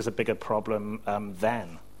I think there's a bigger problem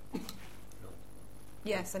then.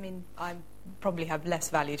 Yes, I probably have less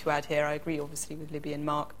value to add here. I agree, obviously, with Libby and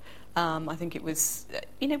Mark. I think it was,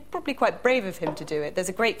 probably quite brave of him to do it. There's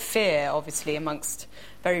a great fear, obviously, amongst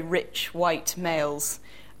very rich white males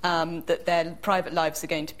that their private lives are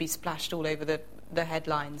going to be splashed all over the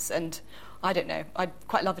headlines. And I don't know. I'd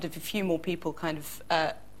quite love it if a few more people kind of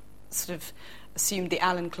sort of assumed the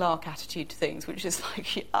Alan Clark attitude to things, which is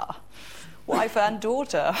like, wife and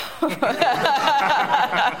daughter. I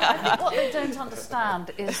think what they don't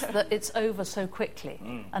understand is that it's over so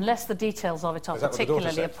quickly, unless the details of it are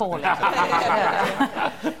particularly appalling.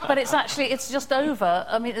 But it's just over.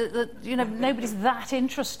 Nobody's that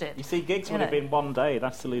interested. You see, gigs would have been one day.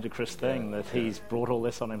 That's the ludicrous thing, that he's brought all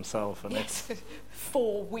this on himself. And it's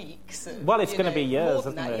 4 weeks. Well, it's going to be years,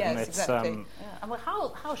 isn't it? Yes, and it's, exactly.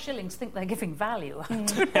 How Shillings think they're giving value?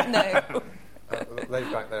 No. Lady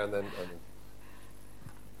back there and then...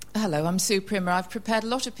 Hello, I'm Sue Primmer. I've prepared a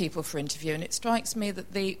lot of people for interview, and it strikes me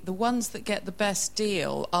that the ones that get the best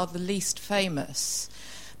deal are the least famous,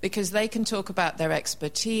 because they can talk about their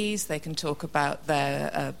expertise, they can talk about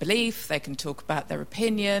their belief, they can talk about their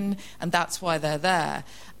opinion, and that's why they're there.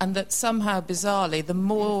 And that somehow, bizarrely, the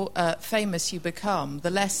more famous you become,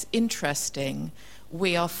 the less interesting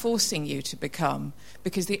we are forcing you to become,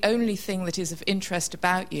 because the only thing that is of interest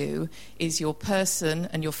about you is your person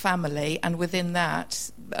and your family, and within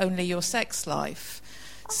that, only your sex life.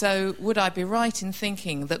 So would I be right in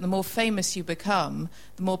thinking that the more famous you become,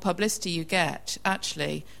 the more publicity you get,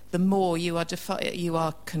 actually, the more you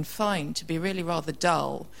are confined to be really rather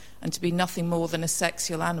dull and to be nothing more than a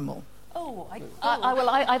sexual animal?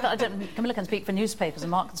 I don't. Camilla can speak for newspapers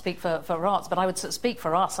and Mark can speak for arts, but I would speak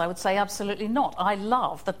for us. I would say absolutely not. I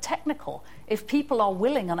love the technical. If people are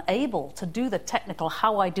willing and able to do the technical,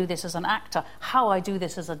 how I do this as an actor, how I do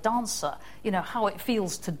this as a dancer, how it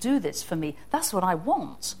feels to do this for me, that's what I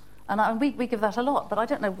want. And we give that a lot, but I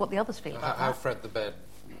don't know what the others feel about How that. Fred the Bed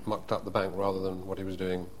mucked up the bank rather than what he was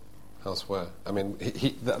doing elsewhere. I mean,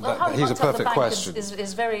 he's a perfect question.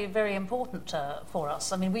 Is very, very important for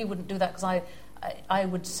us. I mean, we wouldn't do that because I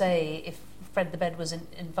would say if Fred the Bed was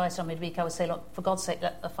invited on midweek, I would say, look, for God's sake,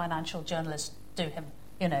 let a financial journalist do him.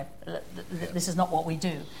 This is not what we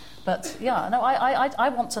do. But I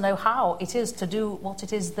want to know how it is to do what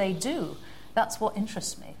it is they do. That's what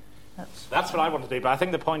interests me. That's what I want to do. But I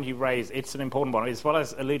think the point you raise, it's an important one. It's what I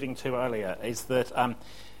was alluding to earlier, is that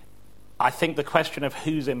I think the question of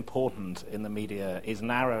who's important in the media is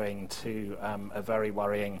narrowing to a very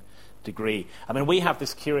worrying degree. I mean, we have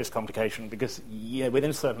this curious complication because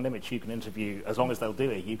within certain limits you can interview, as long as they'll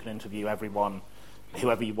do it, you can interview everyone,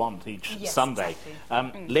 whoever you want each Sunday.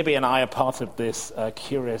 Exactly. Libby and I are part of this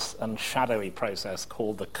curious and shadowy process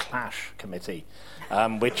called the Clash Committee,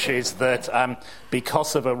 which is that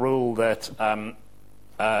because of a rule that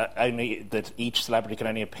only that each celebrity can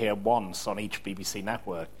only appear once on each BBC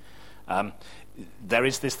network, there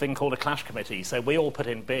is this thing called a Clash Committee. So we all put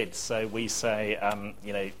in bids. So we say,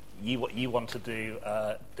 you want to do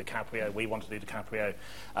DiCaprio, we want to do DiCaprio,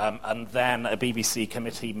 and then a BBC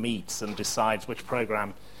committee meets and decides which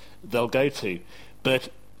programme they'll go to. But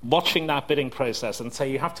watching that bidding process, and so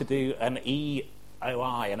you have to do an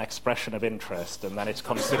EOI, an expression of interest, and then it's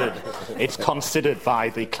considered by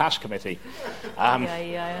the Clash Committee.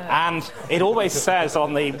 And it always says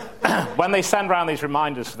on the when they send around these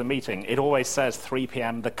reminders for the meeting, it always says 3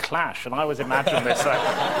 p.m. the Clash, and I always imagine this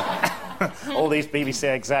all these BBC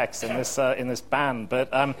execs in this band.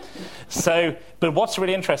 But what's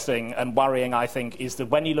really interesting and worrying, I think, is that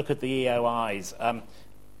when you look at the EOIs.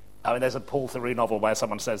 I mean, there's a Paul Theroux novel where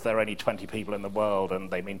someone says there are only 20 people in the world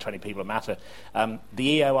and they mean 20 people matter.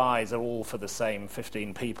 The EOIs are all for the same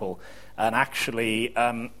 15 people. And actually,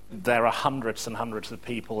 there are hundreds and hundreds of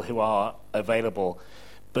people who are available.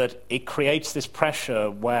 But it creates this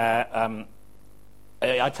pressure where...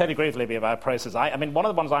 I totally agree with Libby about our process. I mean, one of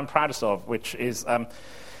the ones I'm proudest of, which is...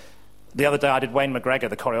 the other day I did Wayne McGregor,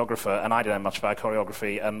 the choreographer, and I don't know much about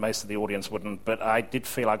choreography, and most of the audience wouldn't, but I did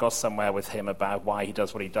feel I got somewhere with him about why he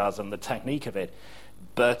does what he does and the technique of it.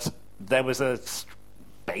 But there was a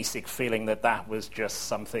basic feeling that was just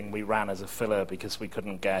something we ran as a filler because we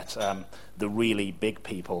couldn't get the really big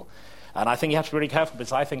people. And I think you have to be really careful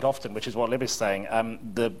because I think often, which is what Libby's saying,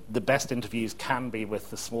 the best interviews can be with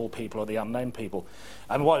the small people or the unknown people.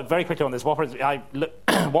 And very quickly on this, what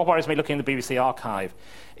worries me looking at the BBC archive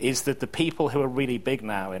is that the people who are really big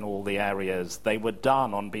now in all the areas, they were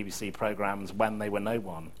done on BBC programmes when they were no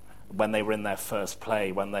one, when they were in their first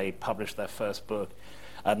play, when they published their first book.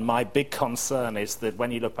 And my big concern is that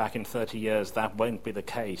when you look back in 30 years, that won't be the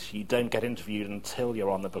case. You don't get interviewed until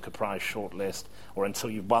you're on the Booker Prize shortlist or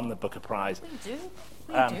until you've won the Booker Prize. We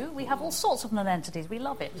do. We have all sorts of non-entities. We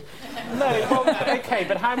love it. No, well, OK,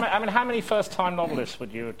 but how many first-time novelists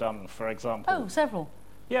would you have done, for example? Oh, several.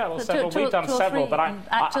 Yeah, well, several. We've done several, but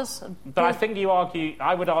actors. I think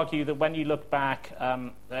I would argue that when you look back,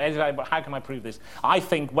 how can I prove this? I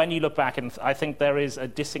think when you look back, and I think there is a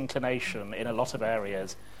disinclination in a lot of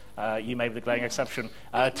areas. You may be the glaring exception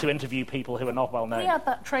to interview people who are not well known. We had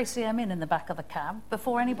that Tracy Emin in the back of the cab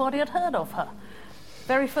before anybody had heard of her.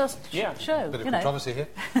 Very first show. Bit of controversy here.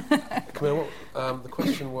 Camilla, the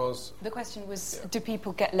question was... The question was, do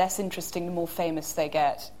people get less interesting the more famous they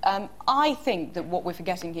get? I think that what we're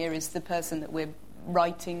forgetting here is the person that we're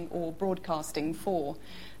writing or broadcasting for.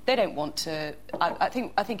 They don't want to... I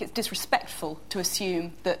think it's disrespectful to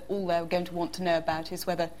assume that all they're going to want to know about is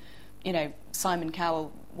whether, Simon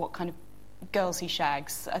Cowell, what kind of girls he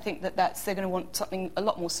shags. I think they're going to want something a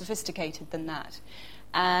lot more sophisticated than that.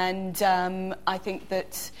 And I think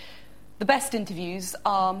that the best interviews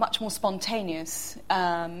are much more spontaneous,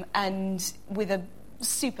 and with a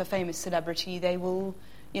super famous celebrity, they will,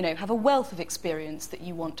 have a wealth of experience that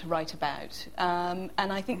you want to write about. And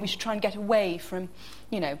I think we should try and get away from,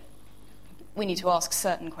 we need to ask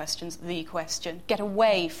certain questions, the question, get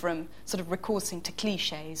away from sort of recoursing to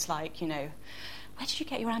cliches like, where did you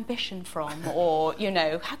get your ambition from? Or,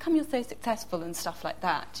 how come you're so successful and stuff like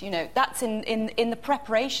that? That's in the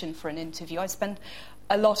preparation for an interview. I spend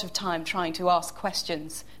a lot of time trying to ask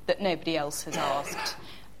questions that nobody else has asked.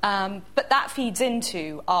 But that feeds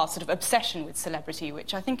into our sort of obsession with celebrity,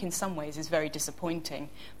 which I think in some ways is very disappointing.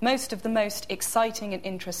 Most of the most exciting and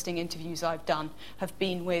interesting interviews I've done have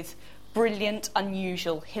been with brilliant,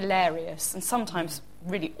 unusual, hilarious, and sometimes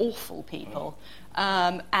really awful people.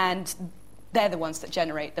 And they're the ones that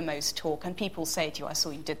generate the most talk. And people say to you, I saw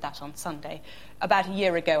you did that on Sunday. About a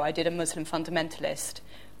year ago, I did a Muslim fundamentalist.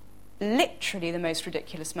 Literally the most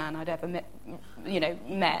ridiculous man I'd ever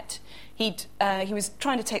met. He was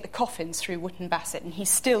trying to take the coffins through Wootton Bassett, and he's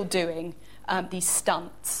still doing these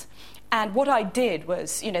stunts. And what I did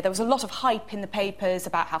was, there was a lot of hype in the papers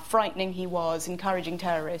about how frightening he was, encouraging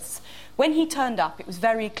terrorists. When he turned up, it was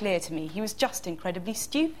very clear to me he was just incredibly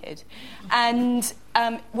stupid. And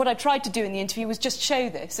what I tried to do in the interview was just show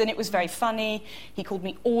this, and it was very funny. He called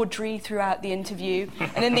me Audrey throughout the interview,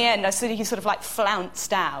 and in the end, he sort of like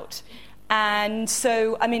flounced out. And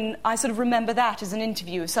so, I sort of remember that as an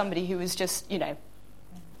interview of somebody who was just,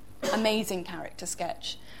 amazing character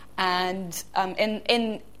sketch. And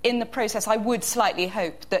in the process, I would slightly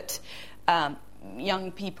hope that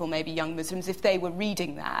young people, maybe young Muslims, if they were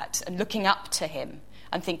reading that and looking up to him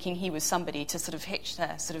and thinking he was somebody to sort of hitch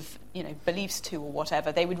their sort of, beliefs to or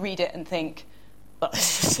whatever, they would read it and think,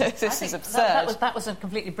 this is absurd. That was a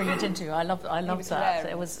completely brilliant interview. I loved that.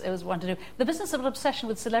 Hilarious. It was one to do. The business of an obsession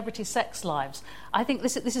with celebrity sex lives. I think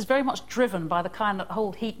this is very much driven by the kind of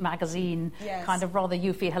whole Heat magazine, kind of rather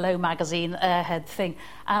Eufy Hello magazine airhead thing.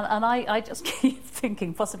 And I just keep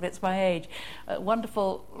thinking, possibly it's my age, a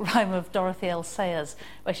wonderful rhyme of Dorothy L. Sayers,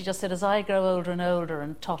 where she just said, as I grow older and older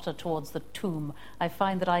and totter towards the tomb, I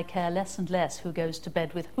find that I care less and less who goes to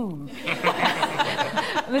bed with whom.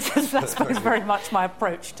 That's I suppose very much my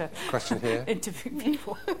approach to interviewing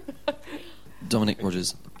people. Dominic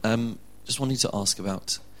Rogers, just wanted to ask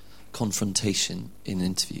about confrontation in an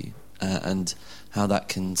interview and how that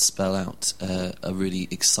can spell out a really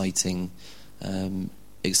exciting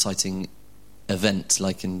event,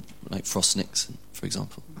 like Frost Nixon, for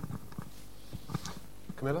example.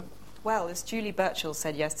 Camilla? Well, as Julie Burchill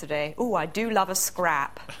said yesterday, I do love a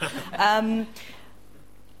scrap.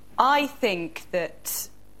 I think that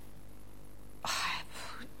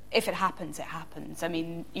if it happens, it happens.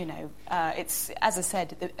 It's, as I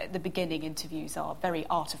said at the beginning, interviews are very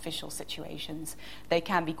artificial situations. They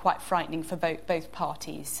can be quite frightening for both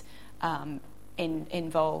parties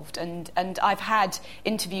involved. And I've had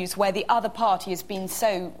interviews where the other party has been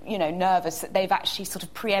so, nervous that they've actually sort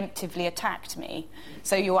of preemptively attacked me.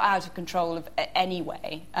 So you're out of control of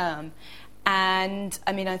anyway. And,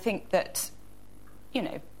 I think that,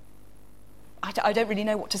 I don't really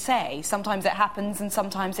know what to say. Sometimes it happens and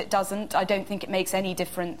sometimes it doesn't. I don't think it makes any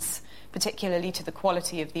difference, particularly to the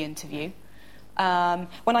quality of the interview.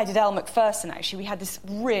 When I did Elle Macpherson, actually, we had this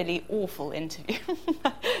really awful interview.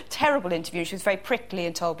 Terrible interview. She was very prickly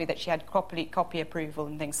and told me that she had copy approval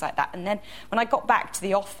and things like that. And then when I got back to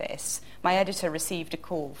the office, my editor received a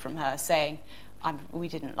call from her saying, we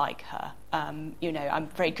didn't like her.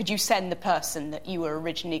 Could you send the person that you were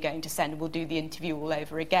originally going to send? We'll do the interview all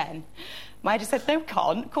over again. My editor said, no, we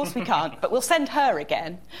can't. Of course we can't. But we'll send her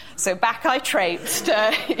again. So back I traipsed,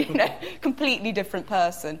 completely different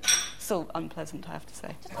person. Still unpleasant, I have to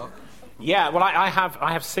say. Yeah, well, I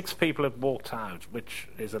have 6 people who've walked out, which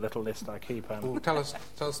is a little list I keep. Tell us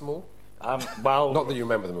them all. Well, not that you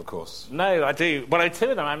remember them, of course. No, I do. Well, 2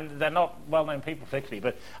 of them, they're not well-known people particularly,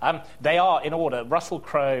 but they are in order. Russell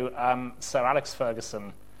Crowe, Sir Alex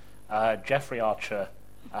Ferguson, Jeffrey Archer,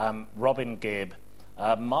 Robin Gibb,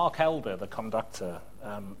 Mark Elder, the conductor,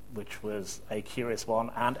 which was a curious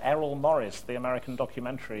one, and Errol Morris, the American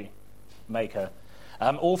documentary maker,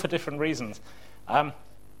 all for different reasons.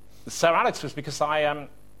 Sir Alex was because I...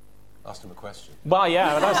 asked him a question. Well,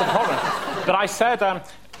 yeah, that's the problem. But I said...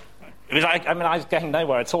 I was getting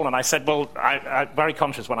nowhere at all, and I said, well, I'm very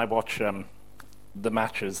conscious when I watch the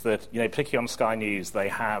matches that, particularly on Sky News,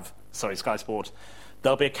 Sky Sports,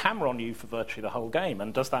 there'll be a camera on you for virtually the whole game,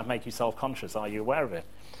 and does that make you self-conscious? Are you aware of it?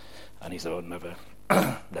 And he said, never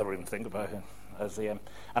even think about it.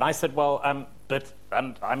 And I said, well, I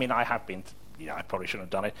have been, I probably shouldn't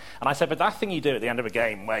have done it. And I said, but that thing you do at the end of a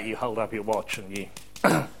game where you hold up your watch and you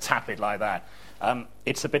tap it like that,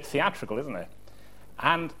 it's a bit theatrical, isn't it?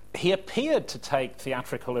 And he appeared to take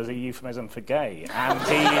theatrical as a euphemism for gay. And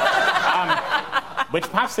he, which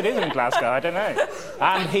perhaps it is in Glasgow, I don't know.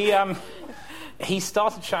 And he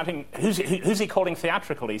started shouting, who's he calling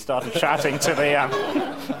theatrical? He started shouting to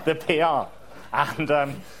the PR. And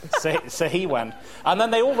so he went. And then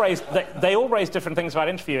they all raised different things about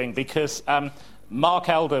interviewing, because Mark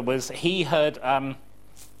Elder he had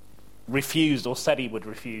refused, or said he would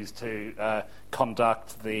refuse, to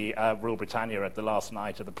conduct the Rule Britannia at the last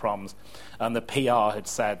night of the proms, and the PR had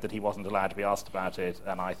said that he wasn't allowed to be asked about it,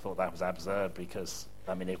 and I thought that was absurd, because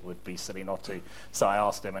it would be silly not to. So I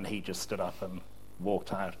asked him, and he just stood up and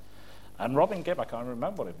walked out. And Robin Gibb, I can't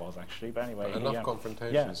remember what it was actually, but anyway. Enough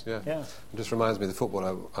confrontations, yeah. It just reminds me of the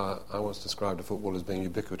football. I once described a football as being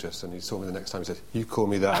ubiquitous, and he saw me the next time and said, "You call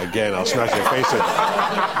me that again, I'll smash your face in."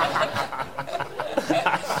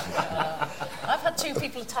 I've had two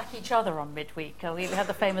people attack each other on midweek. We had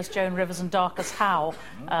the famous Joan Rivers and Darcus Howe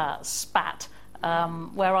spat,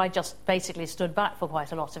 where I just basically stood back for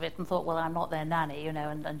quite a lot of it and thought, well, I'm not their nanny,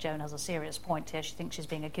 and Joan has a serious point here. She thinks she's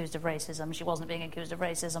being accused of racism. She wasn't being accused of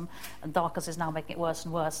racism, and Darcus is now making it worse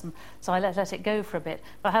and worse. And so I let it go for a bit.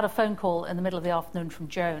 But I had a phone call in the middle of the afternoon from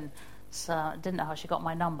Joan, so I didn't know how she got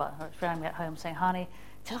my number. She rang me at home saying, honey,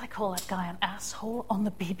 did I call that guy an asshole on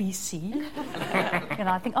the BBC?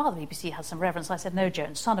 I think, the BBC has some reverence. I said, no,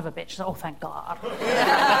 Joan, son of a bitch. She said, oh, thank God.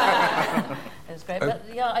 It was great. But,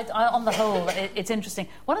 on the whole, it's interesting.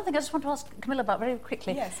 One other thing I just want to ask Camilla about very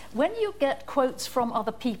quickly. Yes. When you get quotes from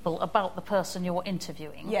other people about the person you're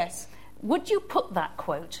interviewing, yes, would you put that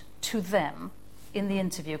quote to them in the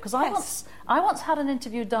interview? Because I once had an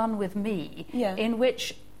interview done with me in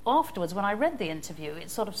which afterwards, when I read the interview, it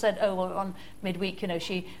sort of said, oh, well, on midweek,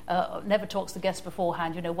 she never talks to guests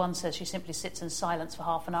beforehand. One says she simply sits in silence for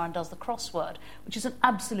half an hour and does the crossword, which is an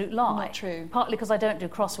absolute lie. Not true. Partly because I don't do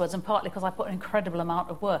crosswords, and partly because I put an incredible amount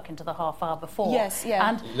of work into the half hour before. Yes, yeah.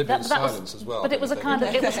 And living in silence as well. But it was a kind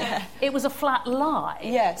of, it was a flat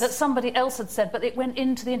lie that somebody else had said, but it went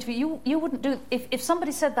into the interview. You wouldn't do, if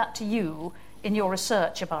somebody said that to you in your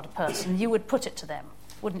research about a person, you would put it to them,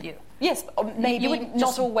 wouldn't you? Yes, maybe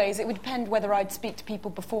not always. It would depend whether I'd speak to people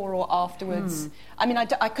before or afterwards.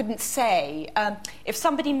 I couldn't say. If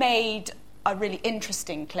somebody made a really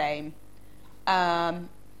interesting claim, I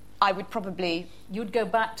would probably... You'd go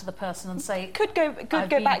back to the person and say... Could go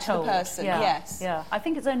back to the person, yes. Yeah, I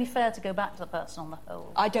think it's only fair to go back to the person on the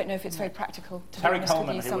whole. I don't know if it's very practical, to Terry be honest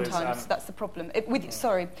Coleman, with you, sometimes. That's the problem.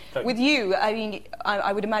 With you,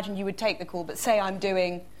 I would imagine you would take the call, but say I'm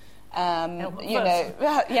doing...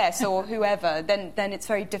 yes, or whoever, then it's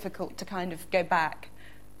very difficult to kind of go back.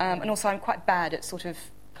 And also I'm quite bad at sort of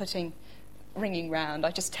ringing round.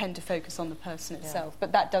 I just tend to focus on the person itself.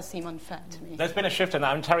 But that does seem unfair to me. There's been a shift in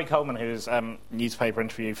that. Terry Coleman, who's newspaper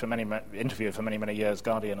interviewer for many years,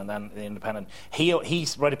 Guardian and then The Independent, he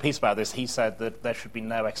wrote a piece about this. He said that there should be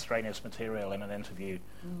no extraneous material in an interview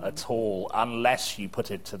at all, unless you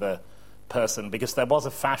put it to the person, because there was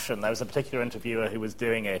a particular interviewer who was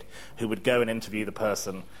doing it, who would go and interview the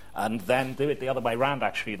person and then do it the other way round.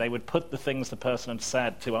 Actually, they would put the things the person had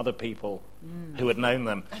said to other people who had known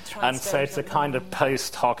them, and so it's a kind of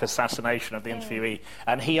post hoc assassination of the interviewee,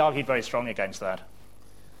 and he argued very strongly against that.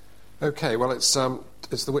 Okay, well, it's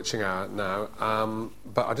the witching hour now,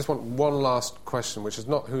 but I just want one last question, which is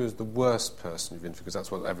not who's the worst person you've interviewed, because that's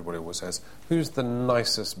what everybody always says. Who's the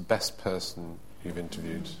nicest, best person you've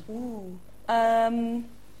interviewed? I'll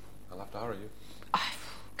have to hurry you.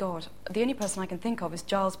 God, the only person I can think of is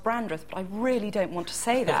Giles Brandreth, but I really don't want to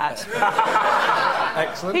say that.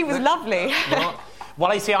 Excellent. He was lovely.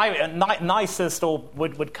 Well, you see, nicest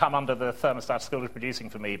would come under the thermostat School of Producing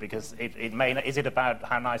for me, because is it about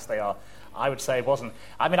how nice they are? I would say it wasn't.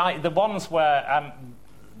 The ones where...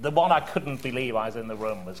 the one I couldn't believe I was in the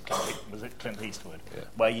room was Clint Eastwood,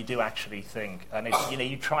 where you do actually think, and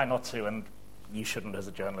you try not to, and you shouldn't as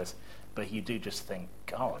a journalist, but you do just think,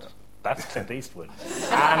 God, that's Clint Eastwood.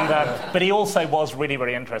 But he also was really,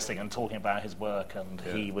 very interesting in talking about his work, and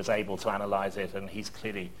he was able to analyse it, and he's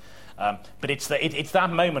clearly... but it's that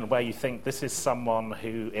moment where you think, this is someone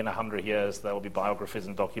who, in 100 years, there will be biographies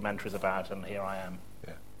and documentaries about, and here I am.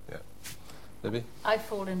 Yeah. Libby? I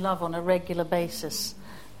fall in love on a regular basis,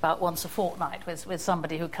 about once a fortnight, with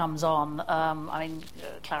somebody who comes on.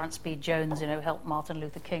 Clarence Speed Jones, helped Martin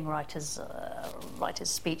Luther King write his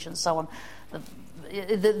speech and so on.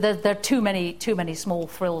 there are too many small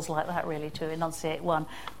thrills like that, really, to enunciate one.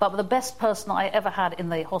 But the best person I ever had in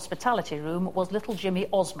the hospitality room was little Jimmy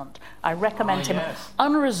Osmond. I recommend him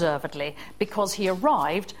unreservedly because he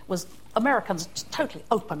arrived, was Americans totally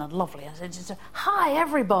open and lovely, and said, "Hi,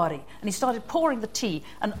 everybody!" And he started pouring the tea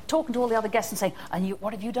and talking to all the other guests and saying, "And you,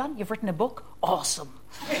 what have you done? You've written a book? Awesome!"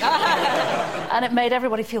 And it made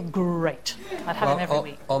everybody feel great. I'd have him every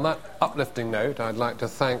week. On that uplifting note, I'd like to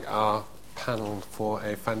thank our panel for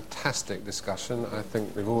a fantastic discussion. I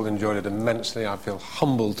think we've all enjoyed it immensely. I feel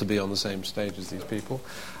humbled to be on the same stage as these people.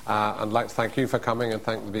 I'd like to thank you for coming and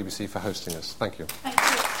thank the BBC for hosting us. Thank you.